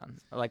comes down.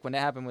 Like, when it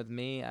happened with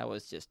me, I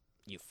was just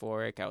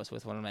euphoric. I was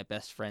with one of my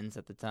best friends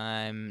at the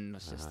time. And it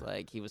was just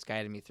like, he was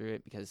guiding me through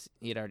it because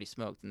he had already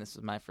smoked, and this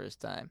was my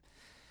first time.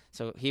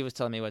 So he was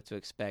telling me what to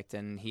expect,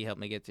 and he helped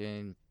me get through,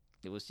 and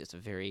it was just a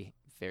very,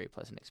 very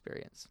pleasant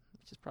experience,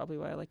 which is probably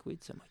why I like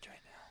weed so much right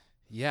now.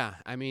 Yeah,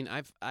 I mean,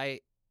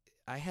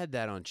 I had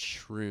that on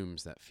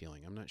shrooms, that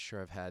feeling. I'm not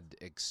sure I've had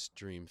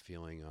extreme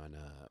feeling on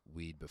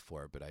weed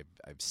before, but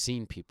I've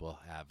seen people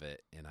have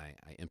it, and I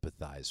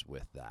empathize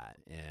with that.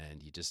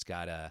 And you just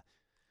gotta,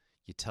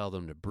 you tell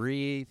them to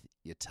breathe,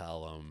 you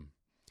tell them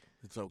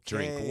It's okay.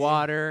 drink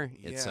water,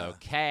 it's Yeah.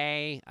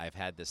 okay. I've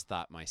had this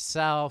thought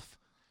myself.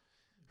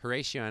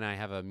 Horatio and I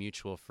have a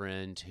mutual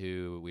friend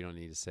who, we don't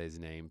need to say his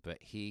name, but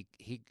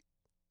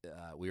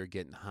we were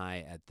getting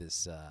high at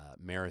this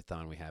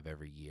marathon we have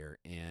every year,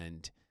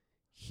 and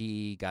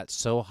he got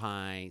so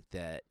high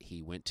that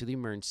he went to the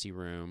emergency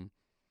room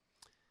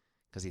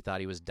because he thought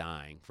he was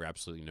dying for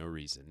absolutely no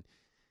reason.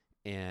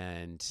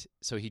 And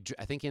so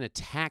I think in a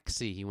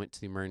taxi, he went to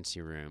the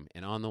emergency room,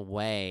 and on the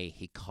way,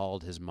 he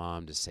called his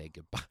mom to say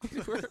goodbye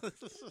to her.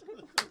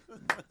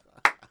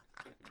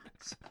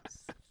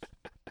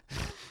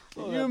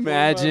 Can you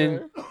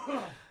imagine?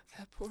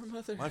 That poor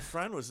mother. My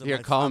friend was in Here,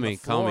 my, call on the me,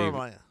 call floor me. of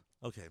my-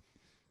 okay.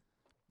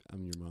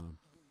 I'm your mom.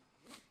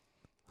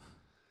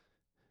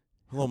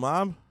 Hello,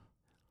 Mom.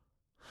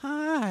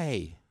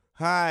 Hi,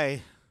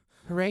 Hi.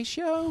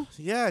 Horatio.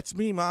 Yeah, it's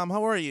me, Mom.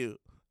 How are you?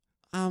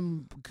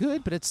 I'm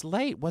good, but it's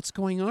late. What's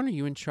going on? Are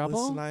you in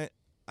trouble? Listen,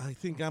 I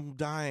think I'm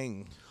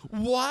dying.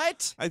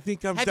 What? I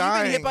think I'm Have dying.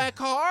 you been hit by a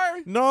car?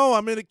 No,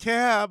 I'm in a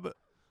cab.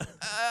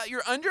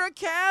 You're under a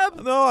cab?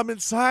 No, I'm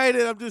inside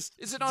it. I'm just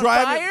Is it on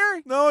driving.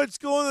 fire? No, it's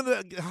going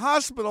to the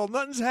hospital.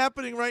 Nothing's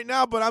happening right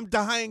now, but I'm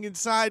dying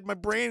inside. My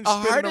brain's A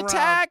spinning heart around.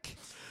 attack?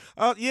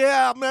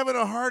 Yeah, I'm having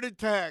a heart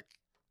attack.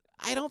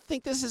 I don't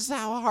think this is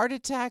how a heart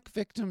attack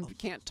victim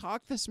can't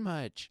talk this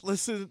much.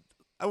 Listen,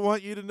 I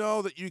want you to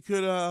know that you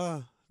could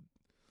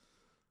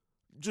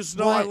just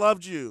know I What?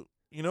 loved you.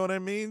 You know what I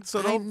mean? So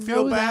I don't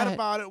feel know bad that.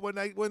 about it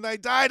when I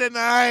die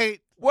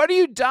tonight. What are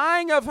you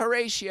dying of,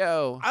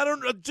 Horatio? I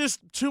don't know, just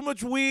too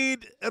much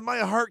weed and my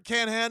heart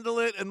can't handle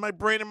it and my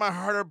brain and my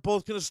heart are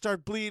both going to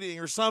start bleeding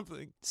or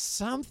something.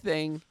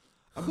 Something.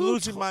 I'm Who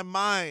losing to- my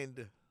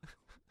mind.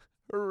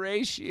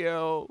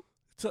 Horatio.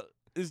 So,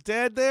 is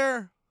Dad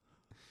there?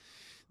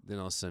 Then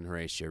all of a sudden,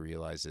 Horatio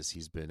realizes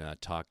he's been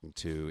talking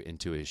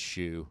into his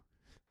shoe.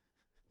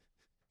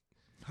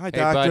 Hi, Hey,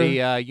 Doctor. buddy,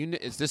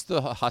 is this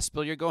the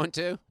hospital you're going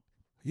to?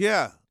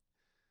 Yeah.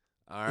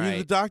 All Are you the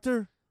right.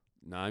 doctor?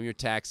 No, I'm your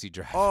taxi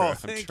driver. Oh, I'm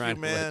thank you, trying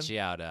to man. let you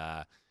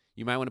out.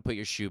 You might want to put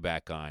your shoe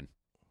back on.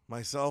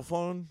 My cell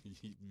phone?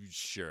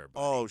 Sure.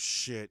 Buddy. Oh,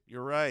 shit.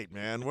 You're right,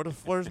 man.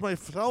 Where's my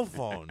cell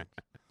phone?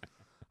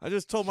 I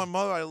just told my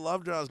mother I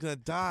loved her. I was going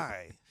to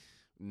die.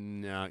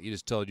 No, you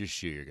just told your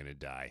shoe you're going to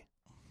die.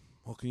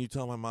 Well, can you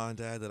tell my mom and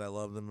dad that I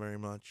love them very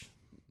much?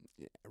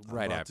 I'm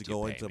Right about after to you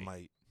go pay into me.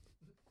 my.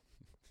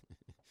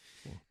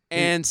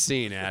 And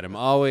scene, Adam.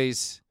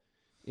 Always,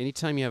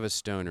 anytime you have a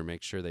stoner,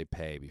 make sure they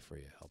pay before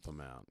you help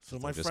them out. So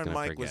 'cause my they're just friend gonna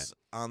Mike forget. was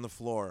on the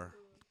floor,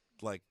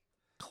 like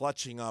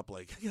clutching up,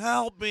 like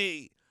 "Help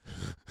me!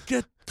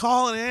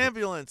 Call an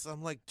ambulance!"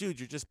 I'm like, "Dude,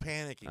 you're just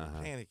panicking,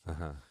 panicking."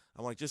 Uh-huh.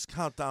 I'm like, "Just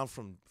count down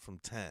from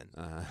 10,"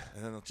 Uh-huh.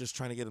 and then I'm just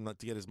trying to get him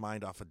to get his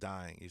mind off of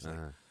dying. He's like,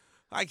 Uh-huh.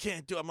 "I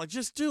can't do it." I'm like,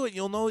 "Just do it.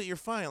 You'll know that you're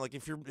fine. Like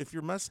if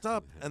you're messed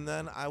up, and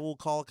then I will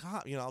call a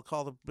cop. You know, I'll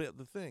call the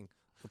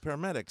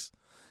paramedics."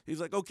 He's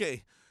like,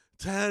 "Okay,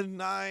 10,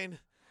 9,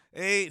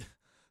 8,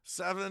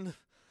 7,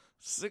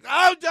 6.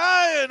 I'm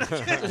dying.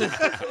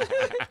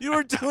 You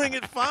were doing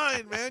it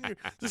fine, man.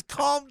 Just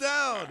calm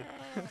down."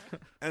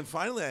 And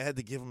finally, I had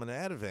to give him an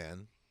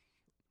Ativan,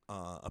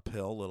 a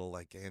pill,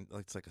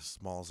 it's like a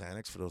small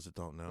Xanax for those that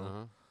don't know.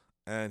 Uh-huh.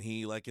 And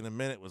he, like in a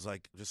minute, was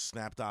like just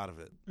snapped out of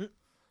it.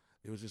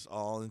 It was just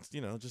all,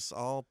 just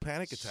all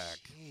panic attack.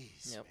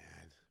 Jeez, Yep.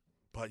 man.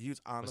 But he was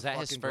on Was the that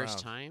his fucking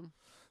first ground. time?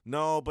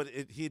 No, but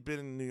he'd been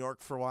in New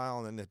York for a while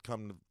and then had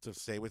come to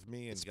stay with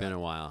me. And It's been a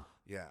while.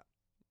 yeah.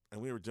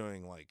 And we were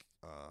doing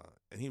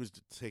and he was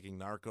taking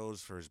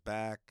Narcos for his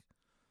back.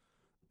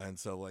 And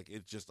so like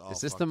it just all Is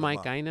this fucked the him Mike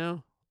up. I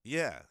know?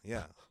 Yeah,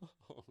 yeah.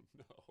 Oh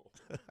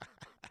no.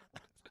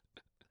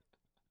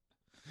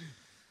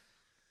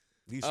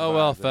 He Oh,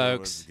 well, survived and it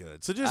was folks.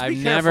 good. So just I've be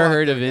never careful out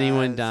heard there, of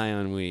anyone guys. die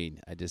on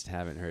weed. I just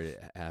haven't heard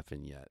it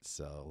happen yet.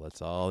 So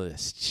let's all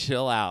just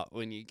chill out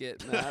when you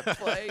get in that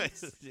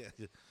place. Yeah.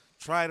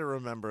 Try to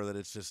remember that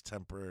it's just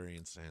temporary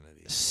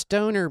insanity.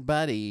 Stoner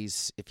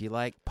buddies, if you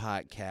like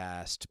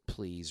podcast,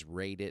 please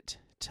rate it,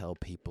 tell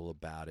people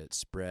about it,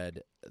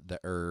 spread the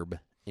herb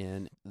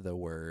in the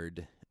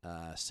word.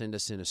 Send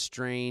us in a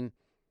strain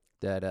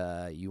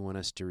that you want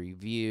us to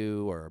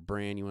review or a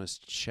brand you want us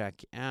to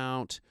check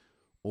out.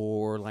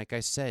 Or, like I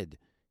said,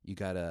 you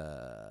got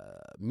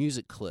a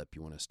music clip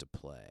you want us to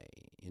play,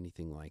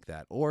 anything like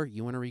that. Or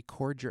you want to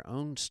record your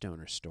own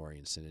stoner story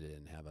and send it in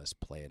and have us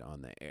play it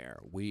on the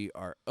air. We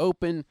are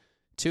open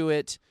to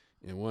it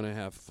and want to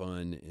have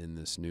fun in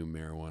this new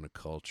marijuana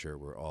culture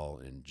we're all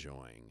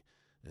enjoying.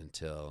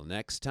 Until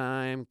next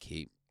time,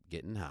 keep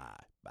getting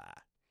high.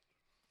 Bye.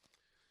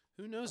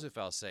 Who knows if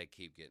I'll say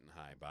keep getting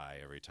high bye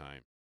every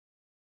time.